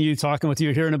enjoyed meeting you, talking with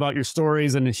you, hearing about your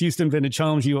stories. And in Houston Vintage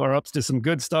Homes, you are up to some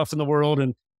good stuff in the world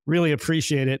and really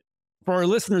appreciate it. For our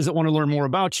listeners that want to learn more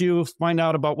about you, find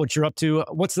out about what you're up to,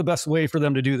 what's the best way for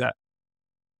them to do that?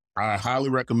 I highly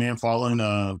recommend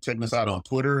checking us out on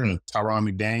Twitter, and Tyron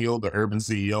McDaniel, the Urban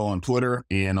CEO on Twitter,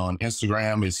 and on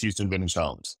Instagram is Houston Vintage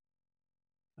Homes.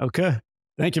 Okay.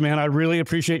 Thank you, man. I really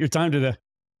appreciate your time today.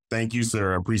 Thank you,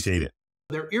 sir. I appreciate it.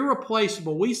 They're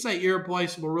irreplaceable. We say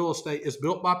irreplaceable real estate is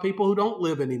built by people who don't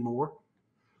live anymore,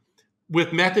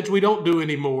 with methods we don't do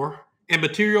anymore, and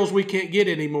materials we can't get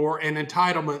anymore, and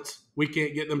entitlements we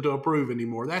can't get them to approve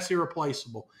anymore. That's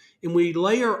irreplaceable. And we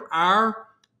layer our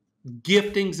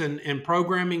giftings and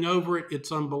programming over it.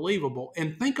 It's unbelievable.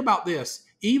 And think about this.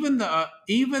 Even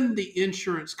the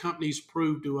insurance companies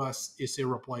prove to us it's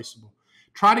irreplaceable.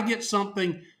 Try to get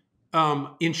something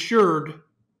insured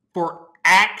for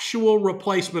actual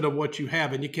replacement of what you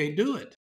have, and you can't do it.